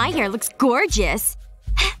mine. My hair looks gorgeous.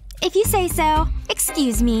 If you say so.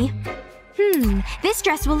 Excuse me. This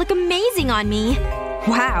dress will look amazing on me.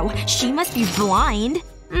 Wow, she must be blind.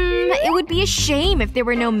 It would be a shame if there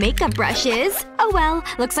were no makeup brushes. Oh well,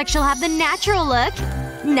 looks like she'll have the natural look.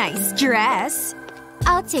 Nice dress.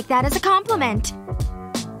 I'll take that as a compliment.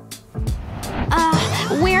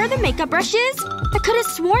 Where are the makeup brushes? I could have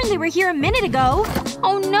sworn they were here a minute ago.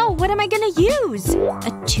 Oh no, what am I gonna use?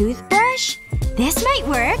 A toothbrush? This might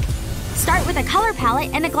work. Start with a color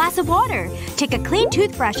palette and a glass of water. Take a clean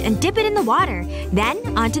toothbrush and dip it in the water.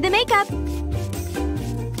 Then, onto the makeup.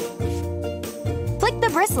 Flick the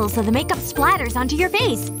bristles so the makeup splatters onto your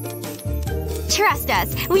face. Trust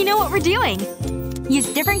us, we know what we're doing. Use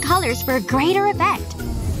different colors for a greater effect.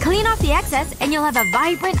 Clean off the excess and you'll have a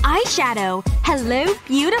vibrant eyeshadow. Hello,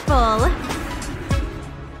 beautiful!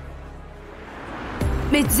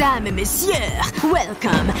 Mesdames et messieurs,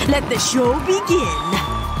 welcome. Let the show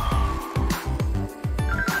begin.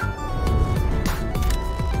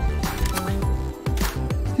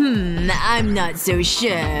 I'm not so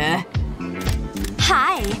sure.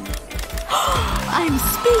 Hi. I'm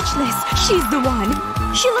speechless. She's the one.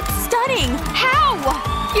 She looks stunning. How?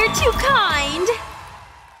 You're too kind.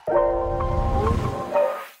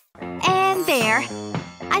 And there.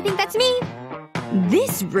 I think that's me.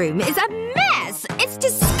 This room is a mess! It's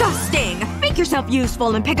disgusting! Make yourself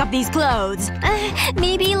useful and pick up these clothes.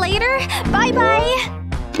 Maybe later? Bye-bye.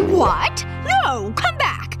 What? No! Come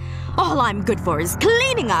back! All I'm good for is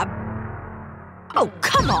cleaning up. Oh,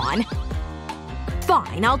 come on.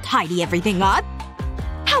 Fine, I'll tidy everything up.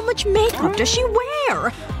 How much makeup does she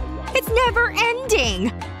wear? It's never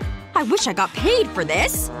ending! I wish I got paid for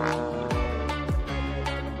this.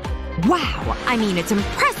 Wow, I mean it's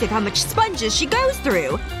impressive how much sponges she goes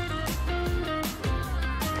through.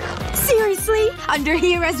 Seriously? Under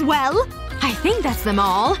here as well? I think that's them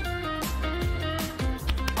all.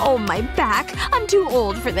 Oh, my back. I'm too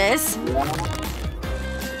old for this.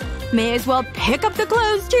 May as well pick up the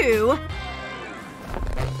clothes, too.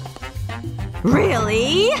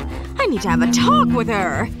 Really? I need to have a talk with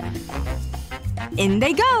her. In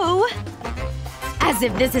they go. As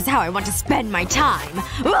if this is how I want to spend my time.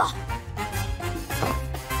 Ugh.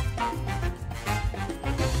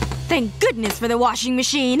 Thank goodness for the washing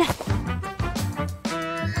machine.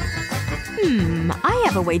 I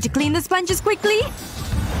have a way to clean the sponges quickly.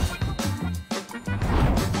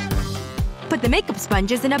 Put the makeup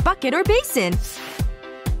sponges in a bucket or basin.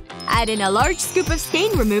 Add in a large scoop of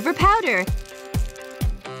stain remover powder.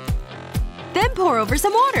 Then pour over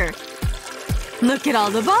some water. Look at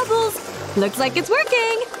all the bubbles! Looks like it's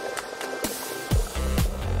working!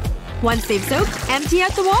 Once they've soaked, empty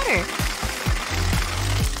out the water.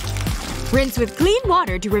 Rinse with clean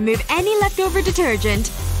water to remove any leftover detergent.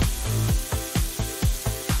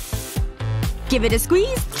 Give it a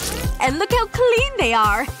squeeze. And look how clean they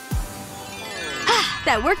are!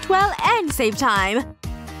 That worked well and saved time.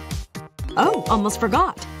 Oh, almost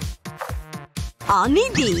forgot. I'll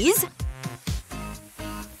need these.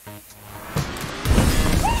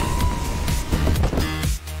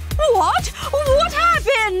 What? What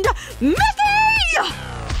happened? Mickey!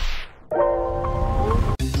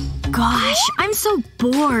 Gosh, I'm so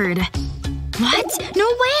bored. What? No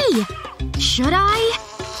way! Should I?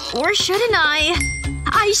 Or shouldn't I?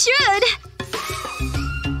 I should!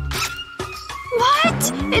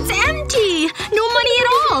 What? It's empty! No money at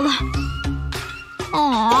all!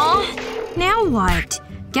 Aww. Now what?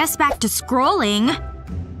 Guess back to scrolling.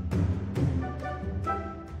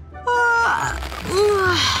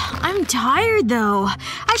 I'm tired, though.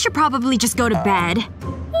 I should probably just go to bed.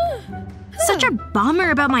 Such a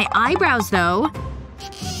bummer about my eyebrows, though.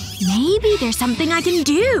 Maybe there's something I can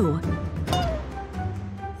do.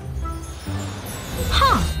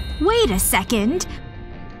 Huh. Wait a second.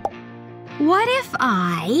 What if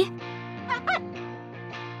I…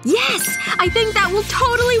 Yes! I think that will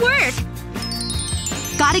totally work!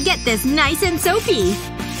 Gotta get this nice and soapy.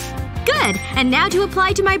 Good. And now to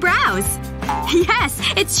apply to my brows. Yes!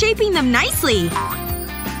 It's shaping them nicely.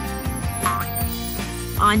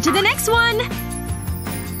 On to the next one.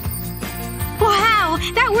 Wow!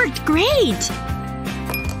 That worked great!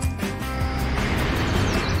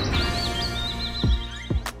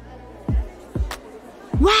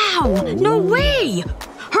 Wow! No way!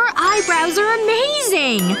 Her eyebrows are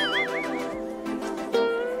amazing!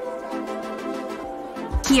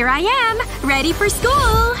 Here I am, ready for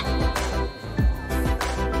school!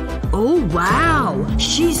 Oh wow!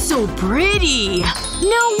 She's so pretty!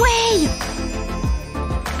 No way!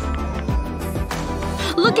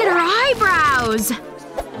 Look at her eyebrows!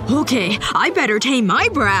 Okay, I better tame my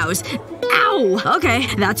brows. Ow! Okay,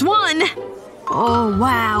 that's one. Oh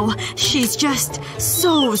wow. She's just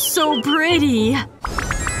so pretty.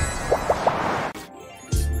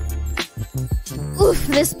 Oof,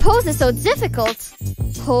 this pose is so difficult.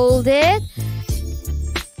 Hold it.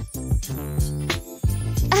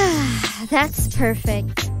 Ah, that's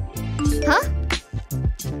perfect. Huh?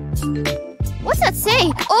 What's that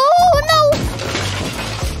say? Oh no!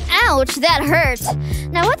 Ouch, that hurt.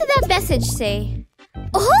 Now what did that message say?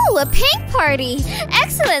 Oh, a pink party!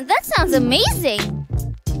 Excellent, that sounds amazing!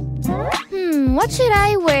 What should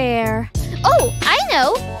I wear? Oh, I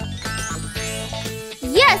know!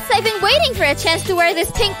 Yes, I've been waiting for a chance to wear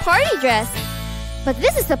this pink party dress. But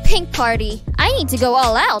this is a pink party. I need to go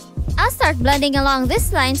all out. I'll start blending along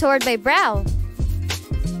this line toward my brow.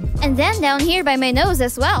 And then down here by my nose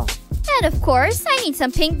as well. And of course, I need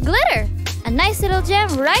some pink glitter. A nice little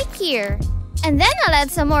gem right here. And then I'll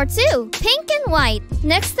add some more too. Pink and white.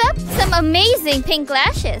 Next up, some amazing pink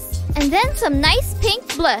lashes. And then some nice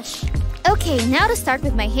pink blush. Okay, now to start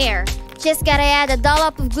with my hair. Just gotta add a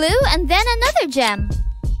dollop of glue and then another gem.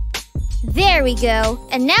 There we go.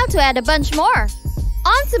 And now to add a bunch more.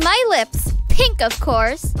 Onto my lips. Pink, of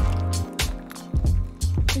course.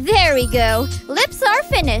 There we go. Lips are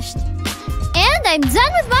finished. And I'm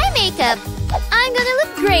done with my makeup. I'm gonna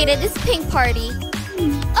look great at this pink party.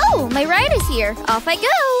 Oh, my ride is here. Off I go.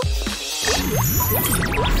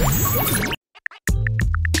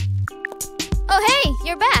 Oh, hey,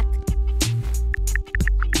 you're back.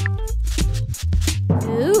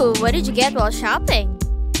 Ooh, what did you get while shopping?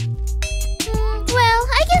 Well,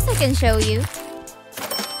 I guess I can show you.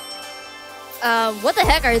 What the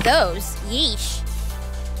heck are those? Yeesh.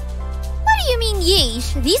 What do you mean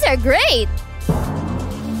yeesh? These are great.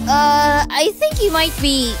 I think you might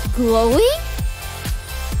be glowing?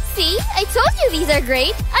 See? I told you these are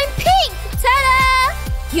great. I'm pink! Ta-da!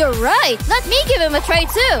 You're right. Let me give him a try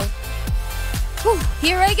too. Whew,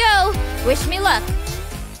 here I go. Wish me luck.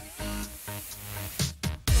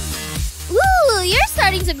 Ooh, you're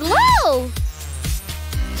starting to glow!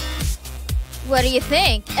 What do you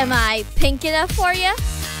think? Am I pink enough for you?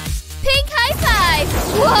 Pink high five!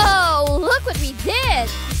 Whoa! Look what we did!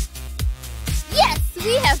 Yes!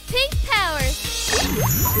 We have pink powers!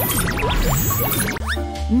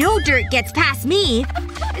 No dirt gets past me!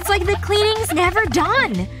 It's like the cleaning's never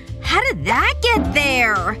done! How did that get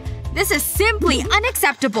there? This is simply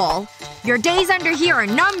unacceptable! Your days under here are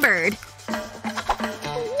numbered!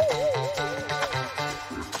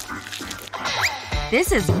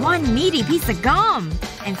 This is one meaty piece of gum.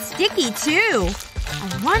 And sticky, too.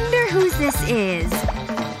 I wonder whose this is.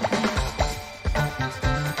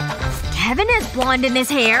 Kevin has blonde in his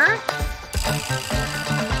hair?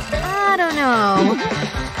 I don't know.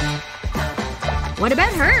 What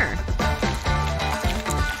about her?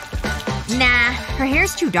 Nah, her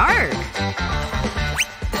hair's too dark.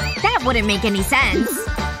 That wouldn't make any sense.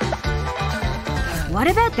 What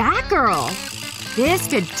about that girl? This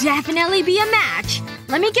could definitely be a match.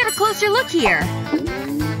 Let me get a closer look here.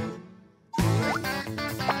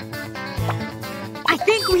 I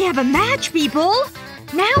think we have a match, people!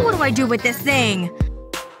 Now what do I do with this thing?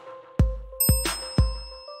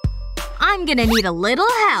 I'm gonna need a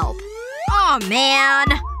little help. Aw, man.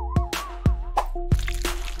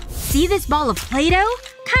 See this ball of Play-Doh?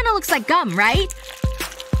 Kinda looks like gum, right?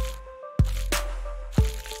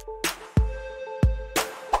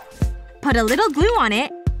 Put a little glue on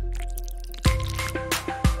it.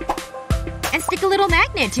 And stick a little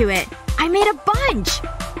magnet to it. I made a bunch!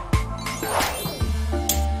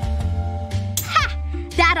 Ha!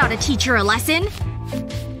 That ought to teach her a lesson.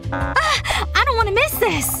 I don't want to miss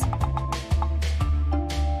this!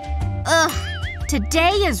 Ugh.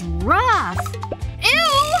 Today is rough.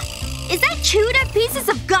 Ew! Is that chewed up pieces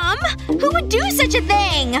of gum? Who would do such a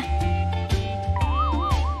thing?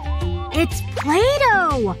 It's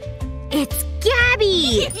Play-Doh! It's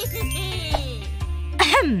Gabby!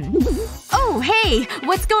 Ahem. Oh, hey!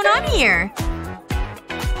 What's going on here?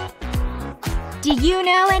 Do you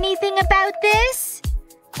know anything about this?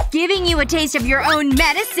 Giving you a taste of your own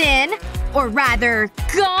medicine. Or rather,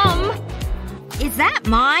 gum. Is that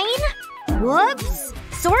mine? Whoops.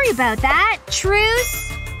 Sorry about that.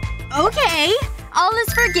 Truce? Okay. All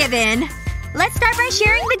is forgiven. Let's start by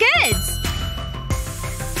sharing the goods.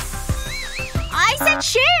 I said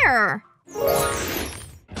share!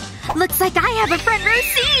 Looks like I have a front row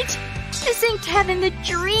seat! Isn't Kevin the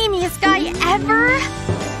dreamiest guy ever?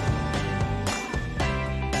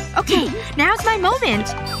 Okay, now's my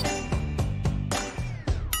moment.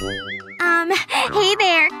 Hey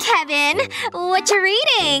there, Kevin. What you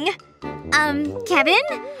reading? Kevin?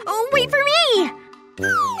 Oh, wait for me!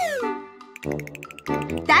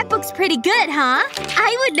 That book's pretty good, huh?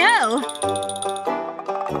 I would know.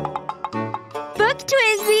 Book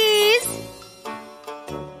Twizzies!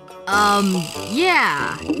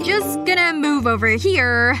 Yeah. Just gonna move over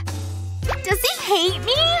here. Does he hate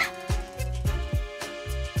me?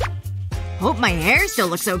 Hope my hair still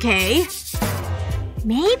looks okay.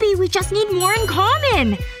 Maybe we just need more in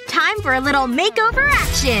common. Time for a little makeover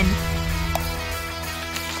action.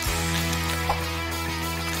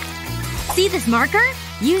 See this marker?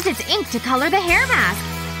 Use its ink to color the hair mask.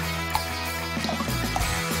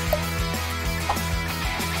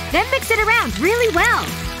 Then mix it around really well.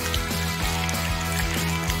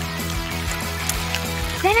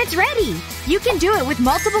 Then it's ready! You can do it with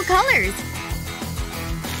multiple colors.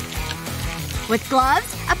 With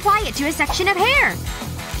gloves, apply it to a section of hair.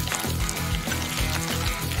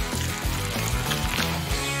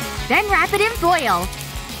 Then wrap it in foil.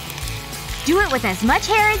 Do it with as much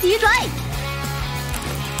hair as you'd like.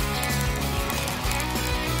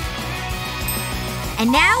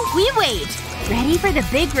 And now we wait. Ready for the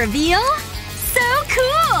big reveal? So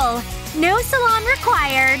cool! No salon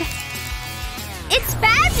required. It's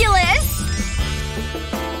fabulous!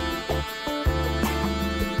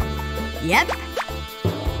 Yep.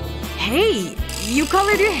 Hey, you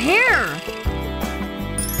colored your hair.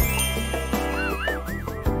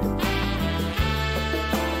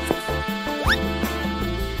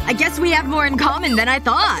 I guess we have more in common than I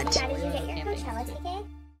thought.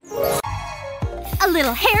 A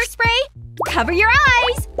little hairspray. Cover your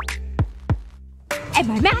eyes. And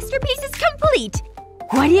my masterpiece is complete.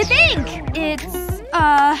 What do you think? It's,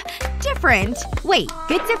 different. Wait,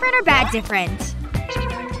 good different or bad different?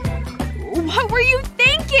 What were you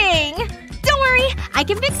thinking? Don't worry, I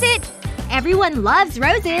can fix it. Everyone loves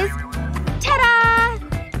roses. Ta-da!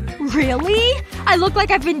 Really? I look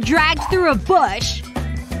like I've been dragged through a bush.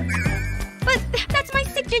 But that's my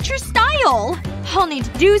signature style. I'll need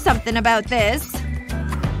to do something about this.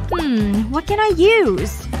 What can I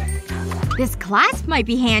use? This clasp might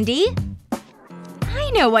be handy. I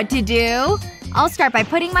know what to do. I'll start by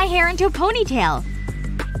putting my hair into a ponytail.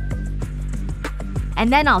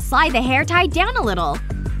 And then I'll slide the hair tie down a little.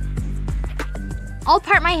 I'll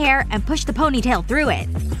part my hair and push the ponytail through it.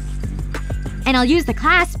 And I'll use the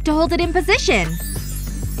clasp to hold it in position.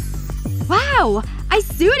 Wow! I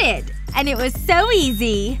sewed it! And it was so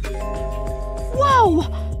easy. Whoa!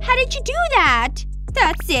 How did you do that?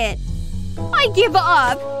 That's it. I give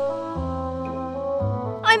up.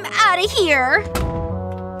 I'm outta here.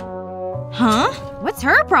 Huh? What's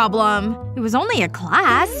her problem? It was only a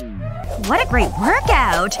clasp. What a great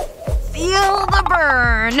workout. Feel the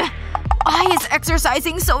burn. Why is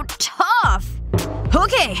exercising so tough?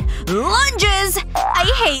 Okay, lunges! I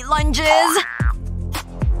hate lunges.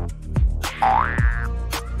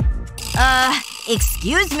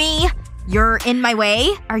 Excuse me? You're in my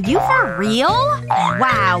way? Are you for real?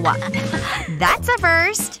 Wow. That's a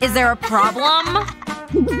first. Is there a problem?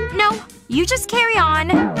 No. You just carry on.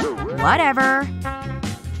 Whatever.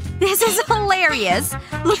 This is hilarious.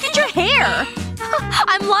 Look at your hair.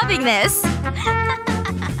 I'm loving this.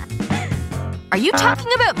 Are you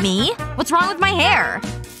talking about me? What's wrong with my hair?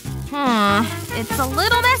 It's a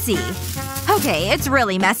little messy. Okay, it's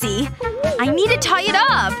really messy. I need to tie it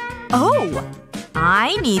up. Oh.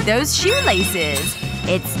 I need those shoelaces.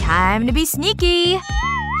 It's time to be sneaky.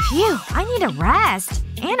 Phew, I need a rest.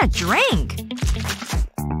 And a drink.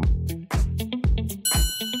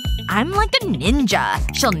 I'm like a ninja.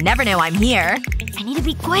 She'll never know I'm here. I need to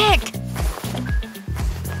be quick.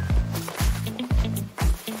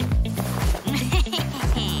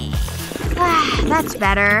 That's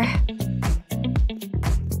better.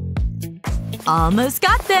 Almost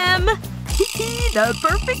got them. The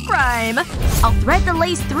perfect rhyme. I'll thread the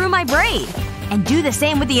lace through my braid. And do the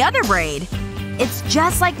same with the other braid. It's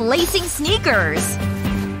just like lacing sneakers.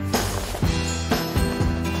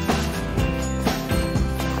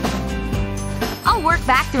 I'll work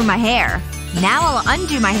back through my hair. Now I'll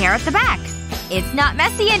undo my hair at the back. It's not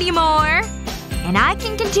messy anymore. And I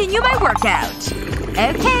can continue my workout.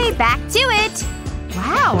 Okay, back to it.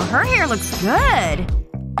 Wow, her hair looks good.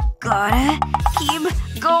 Gotta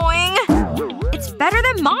keep going. It's better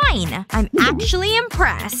than mine. I'm actually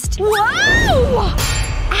impressed. Whoa!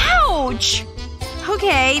 Ouch!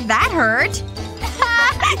 Okay, that hurt.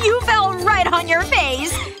 You fell right on your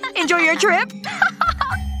face. Enjoy your trip.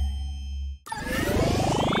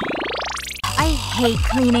 I hate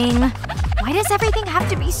cleaning. Why does everything have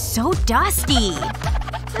to be so dusty?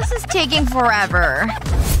 This is taking forever.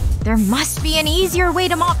 There must be an easier way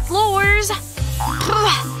to mop floors.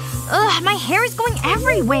 Ugh, my hair is going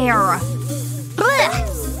everywhere. Ugh.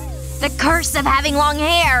 The curse of having long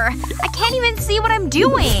hair. I can't even see what I'm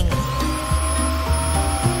doing.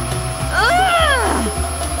 Ugh.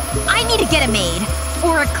 I need to get a maid.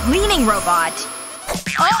 Or a cleaning robot.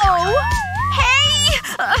 Uh-oh. Hey!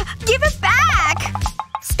 Give it back!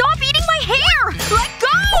 Stop eating my hair! Let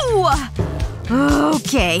go!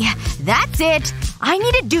 Okay. That's it. I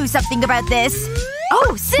need to do something about this.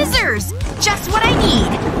 Oh, scissors! Just what I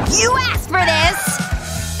need. You asked for this!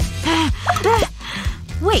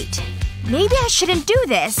 Wait. Maybe I shouldn't do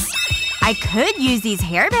this. I could use these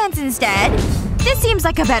hairbands instead. This seems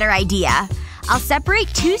like a better idea. I'll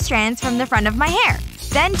separate 2 strands from the front of my hair.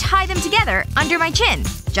 Then tie them together under my chin.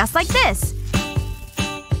 Just like this.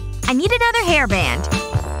 I need another hairband.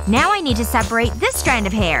 Now I need to separate this strand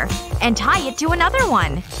of hair. And tie it to another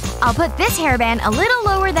one. I'll put this hairband a little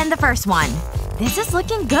lower than the first one. This is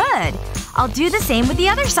looking good. I'll do the same with the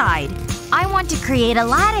other side. I want to create a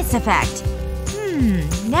lattice effect.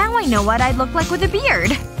 Now I know what I'd look like with a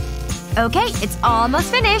beard. Okay, it's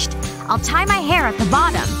almost finished. I'll tie my hair at the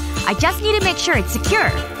bottom. I just need to make sure it's secure.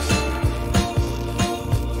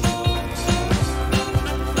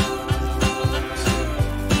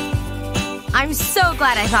 I'm so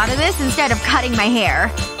glad I thought of this instead of cutting my hair.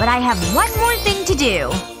 But I have one more thing to do.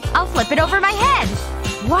 I'll flip it over my head.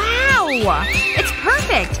 Wow! It's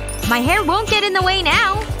perfect! My hair won't get in the way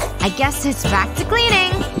now. I guess it's back to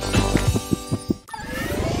cleaning.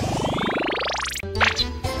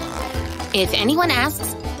 If anyone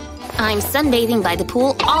asks, I'm sunbathing by the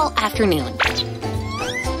pool all afternoon.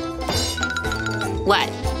 What?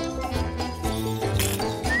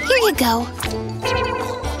 Here you go.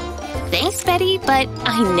 Thanks, Betty, but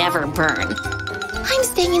I never burn. I'm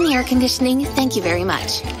staying in the air conditioning, thank you very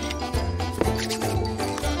much.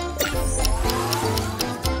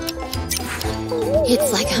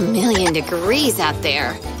 It's like 1,000,000 degrees out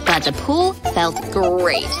there, but the pool felt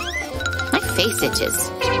great. My face itches.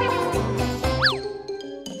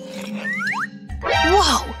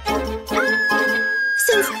 Whoa!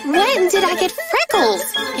 Since when did I get freckles?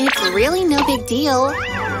 It's really no big deal.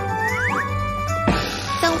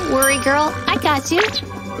 Don't worry, girl, I got you.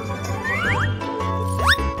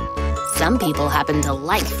 Some people happen to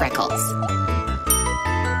like freckles.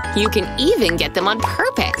 You can even get them on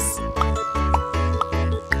purpose.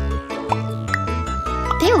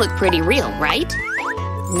 They look pretty real, right?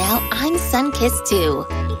 Now I'm sun-kissed too.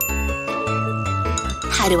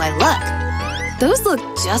 How do I look? Those look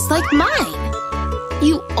just like mine.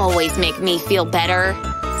 You always make me feel better.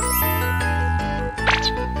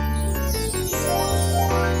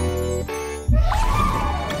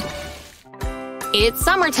 It's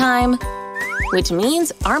summertime, which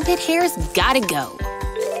means armpit hair's gotta go.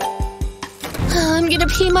 I'm gonna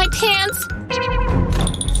pee my pants.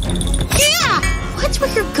 Yeah! Watch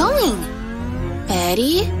where you're going.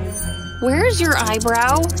 Betty? Where's your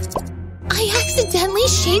eyebrow? I accidentally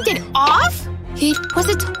shaved it off? It was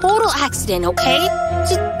a total accident, okay?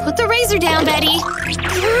 Just put the razor down, Betty.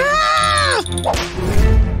 Ah!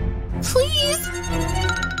 Please?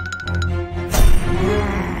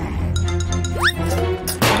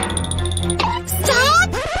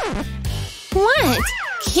 Stop! What?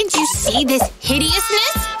 Can't you see this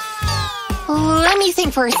hideousness? Let me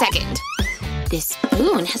think for a second. This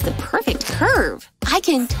spoon has the perfect curve. I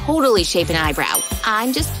can totally shape an eyebrow.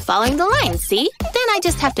 I'm just following the line, see? Then I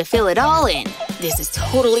just have to fill it all in. This is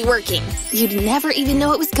totally working. You'd never even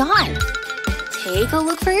know it was gone. Take a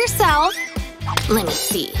look for yourself. Let me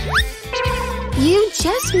see. You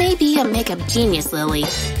just may be a makeup genius, Lily.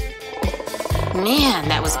 Man,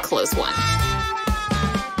 that was a close one.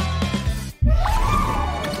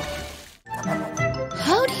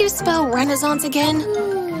 How do you spell Renaissance again?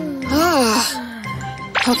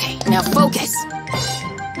 Okay, now focus.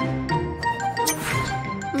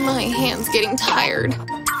 My hand's getting tired.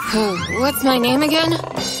 What's my name again?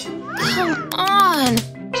 Come on!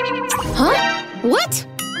 Huh? What?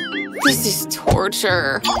 This is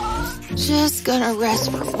torture. Just gonna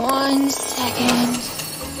rest for 1 second.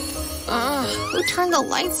 Who turned the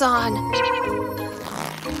lights on?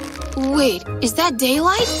 Wait, is that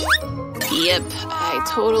daylight? Yep, I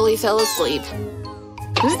totally fell asleep.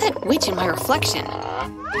 Who's that witch in my reflection?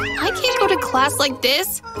 I can't go to class like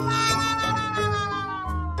this.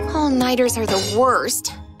 All-nighters are the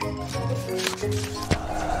worst.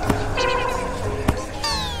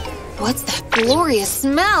 What's that glorious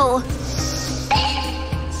smell?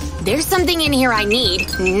 There's something in here I need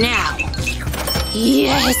now.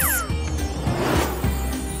 Yes!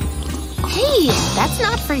 Hey, that's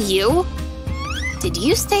not for you. Did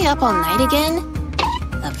you stay up all night again?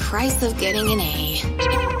 The price of getting an A.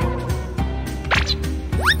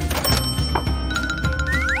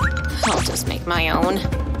 I'll just make my own.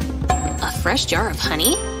 A fresh jar of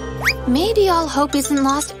honey? Maybe all hope isn't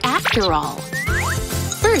lost after all.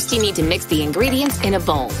 First, you need to mix the ingredients in a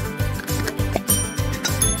bowl.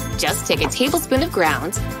 Just take a tablespoon of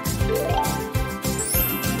grounds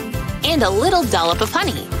and a little dollop of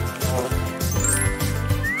honey.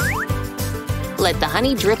 Let the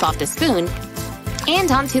honey drip off the spoon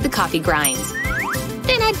and onto the coffee grinds.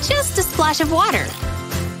 Then add just a splash of water.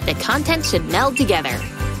 The contents should meld together.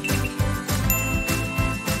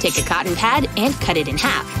 Take a cotton pad and cut it in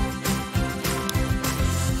half.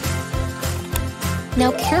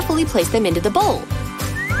 Now carefully place them into the bowl.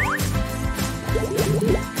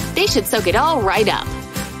 They should soak it all right up.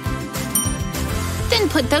 Then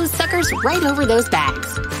put those suckers right over those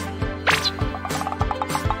bags.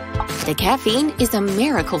 The caffeine is a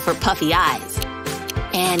miracle for puffy eyes.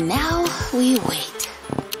 And now we wait.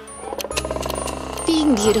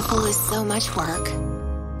 Being beautiful is so much work.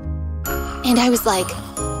 And I was like,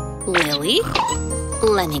 Lily?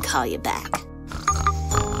 Let me call you back.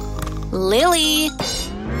 Lily!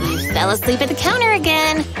 You fell asleep at the counter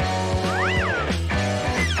again!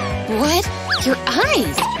 What? Your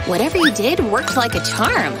eyes! Whatever you did worked like a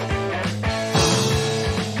charm.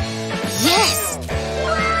 Yes!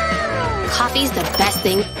 Coffee's the best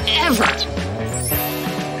thing ever!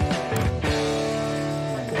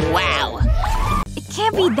 Wow! It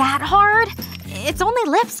can't be that hard. It's only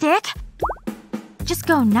lipstick. Just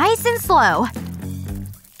go nice and slow.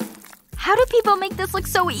 How do people make this look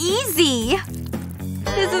so easy?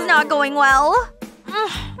 This is not going well.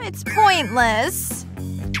 It's pointless.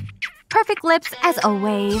 Perfect lips as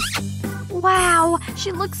always. Wow,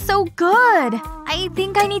 she looks so good. I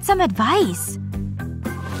think I need some advice.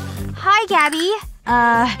 Hi, Gabby.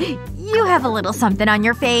 You have a little something on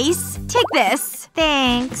your face. Take this.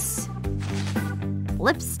 Thanks.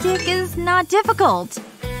 Lipstick is not difficult.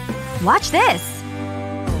 Watch this.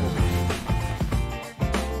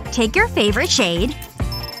 Take your favorite shade.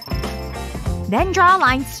 Then draw a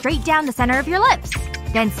line straight down the center of your lips.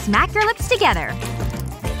 Then smack your lips together.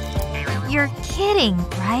 You're kidding,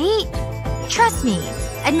 right? Trust me.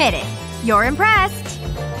 Admit it. You're impressed.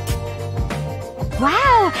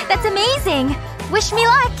 Wow, that's amazing! Wish me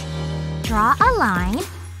luck! Draw a line.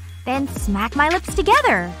 Then smack my lips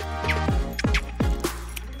together.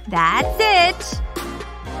 That's it!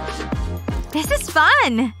 This is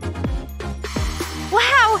fun!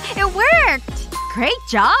 Wow, it worked! Great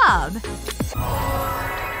job!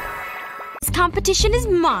 This competition is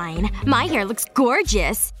mine. My hair looks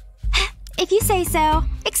gorgeous. If you say so.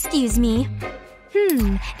 Excuse me.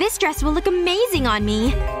 This dress will look amazing on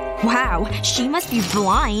me. Wow, she must be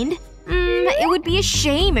blind. It would be a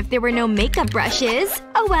shame if there were no makeup brushes.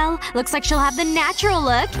 Oh well, looks like she'll have the natural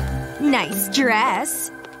look. Nice dress.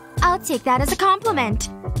 I'll take that as a compliment.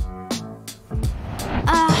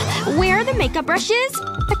 Where are the makeup brushes?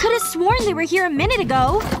 I could have sworn they were here a minute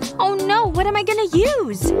ago. Oh no, what am I gonna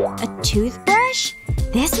use? A toothbrush?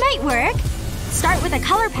 This might work. Start with a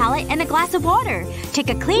color palette and a glass of water. Take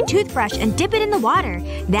a clean toothbrush and dip it in the water.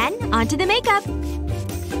 Then, onto the makeup.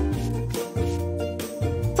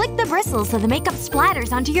 Flick the bristles so the makeup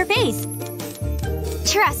splatters onto your face.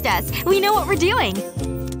 Trust us, we know what we're doing.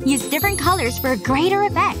 Use different colors for a greater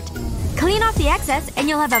effect. Clean off the excess and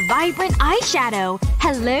you'll have a vibrant eyeshadow.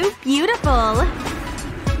 Hello, beautiful.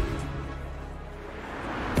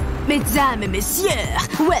 Mesdames et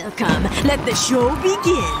messieurs, welcome. Let the show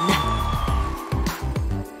begin.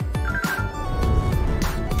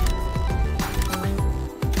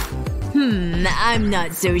 I'm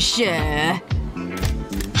not so sure.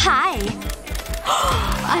 Hi.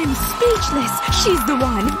 I'm speechless. She's the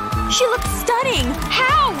one. She looks stunning.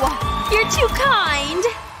 How? You're too kind.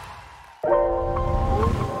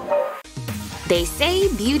 They say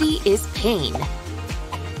beauty is pain.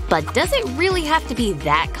 But does it really have to be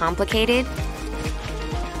that complicated?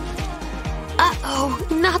 Uh-oh,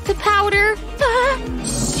 not the powder.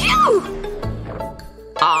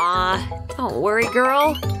 Aw, don't worry,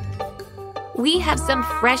 girl. We have some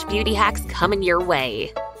fresh beauty hacks coming your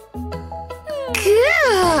way.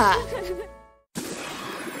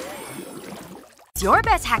 It's your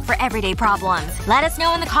best hack for everyday problems. Let us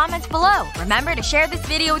know in the comments below. Remember to share this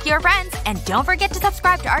video with your friends. And don't forget to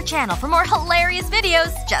subscribe to our channel for more hilarious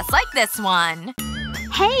videos just like this one.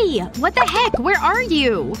 Hey! What the heck? Where are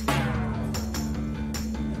you?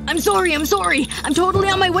 I'm sorry. I'm totally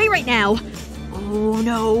on my way right now. Oh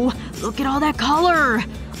no. Look at all that color.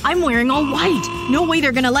 I'm wearing all white. No way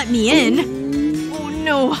they're gonna let me in. Oh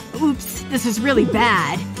no. Oops. This is really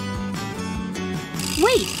bad.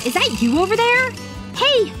 Wait, is that you over there?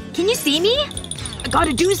 Hey! Can you see me? I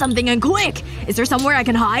gotta do something and quick! Is there somewhere I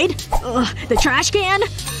can hide? Ugh, the trash can?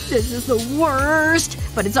 This is the worst.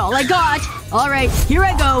 But it's all I got. Alright, here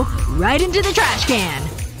I go. Right into the trash can.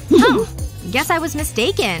 Guess I was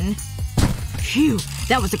mistaken. Phew.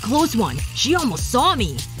 That was a close one. She almost saw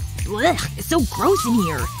me. Ugh, it's so gross in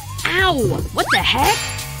here. Ow! What the heck?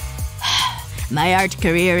 My art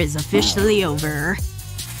career is officially over.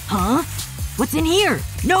 Huh? What's in here?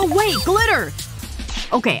 No, wait! Glitter!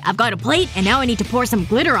 Okay, I've got a plate, and now I need to pour some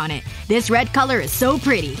glitter on it. This red color is so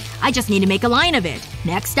pretty. I just need to make a line of it.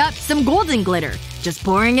 Next up, some golden glitter. Just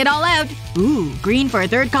pouring it all out. Ooh, green for a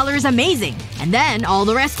third color is amazing. And then, all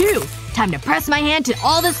the rest too. Time to press my hand to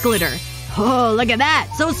all this glitter. Oh, look at that!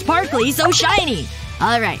 So sparkly, so shiny!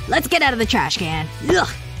 Alright, let's get out of the trash can. Ugh.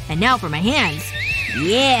 And now for my hands.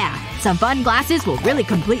 Yeah! Some fun glasses will really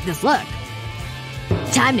complete this look.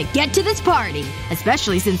 Time to get to this party.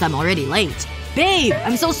 Especially since I'm already late. Babe!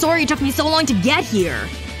 I'm so sorry it took me so long to get here.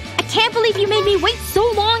 I can't believe you made me wait so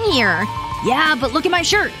long here. Yeah, but look at my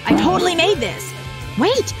shirt. I totally made this.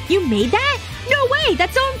 Wait, you made that? No way!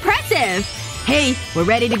 That's so impressive! Hey, we're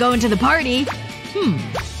ready to go into the party.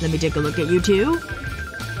 Let me take a look at you two.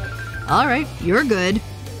 Alright, you're good.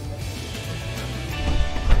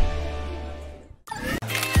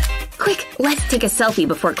 Quick, let's take a selfie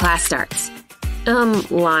before class starts.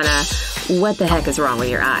 Lana, what the heck is wrong with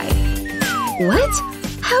your eye? What?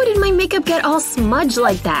 How did my makeup get all smudged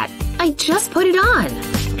like that? I just put it on.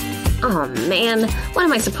 Oh man, what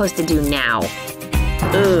am I supposed to do now?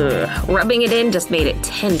 Ugh, rubbing it in just made it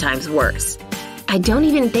 10 times worse. I don't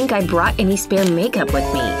even think I brought any spare makeup with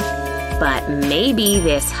me. But maybe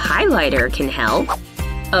this highlighter can help.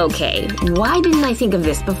 Okay, why didn't I think of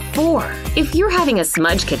this before? If you're having a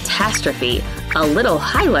smudge catastrophe, a little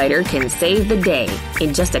highlighter can save the day.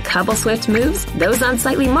 In just a couple swift moves, those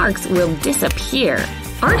unsightly marks will disappear.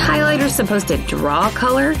 Aren't highlighters supposed to draw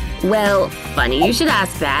color? Well, funny you should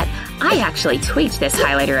ask that. I actually tweaked this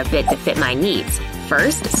highlighter a bit to fit my needs.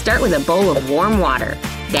 First, start with a bowl of warm water.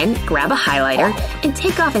 Then, grab a highlighter and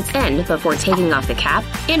take off its end before taking off the cap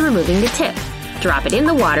and removing the tip. Drop it in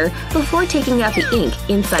the water before taking out the ink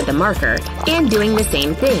inside the marker and doing the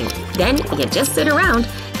same thing. Then, you just sit around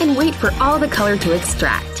and wait for all the color to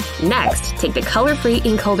extract. Next, take the color-free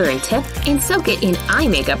ink holder and tip and soak it in eye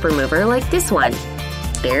makeup remover like this one.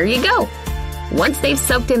 There you go! Once they've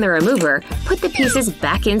soaked in the remover, put the pieces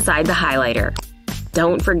back inside the highlighter.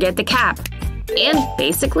 Don't forget the cap. And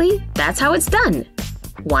basically, that's how it's done.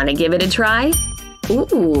 Want to give it a try?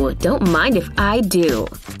 Ooh, don't mind if I do.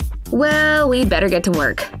 Well, we'd better get to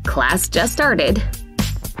work. Class just started.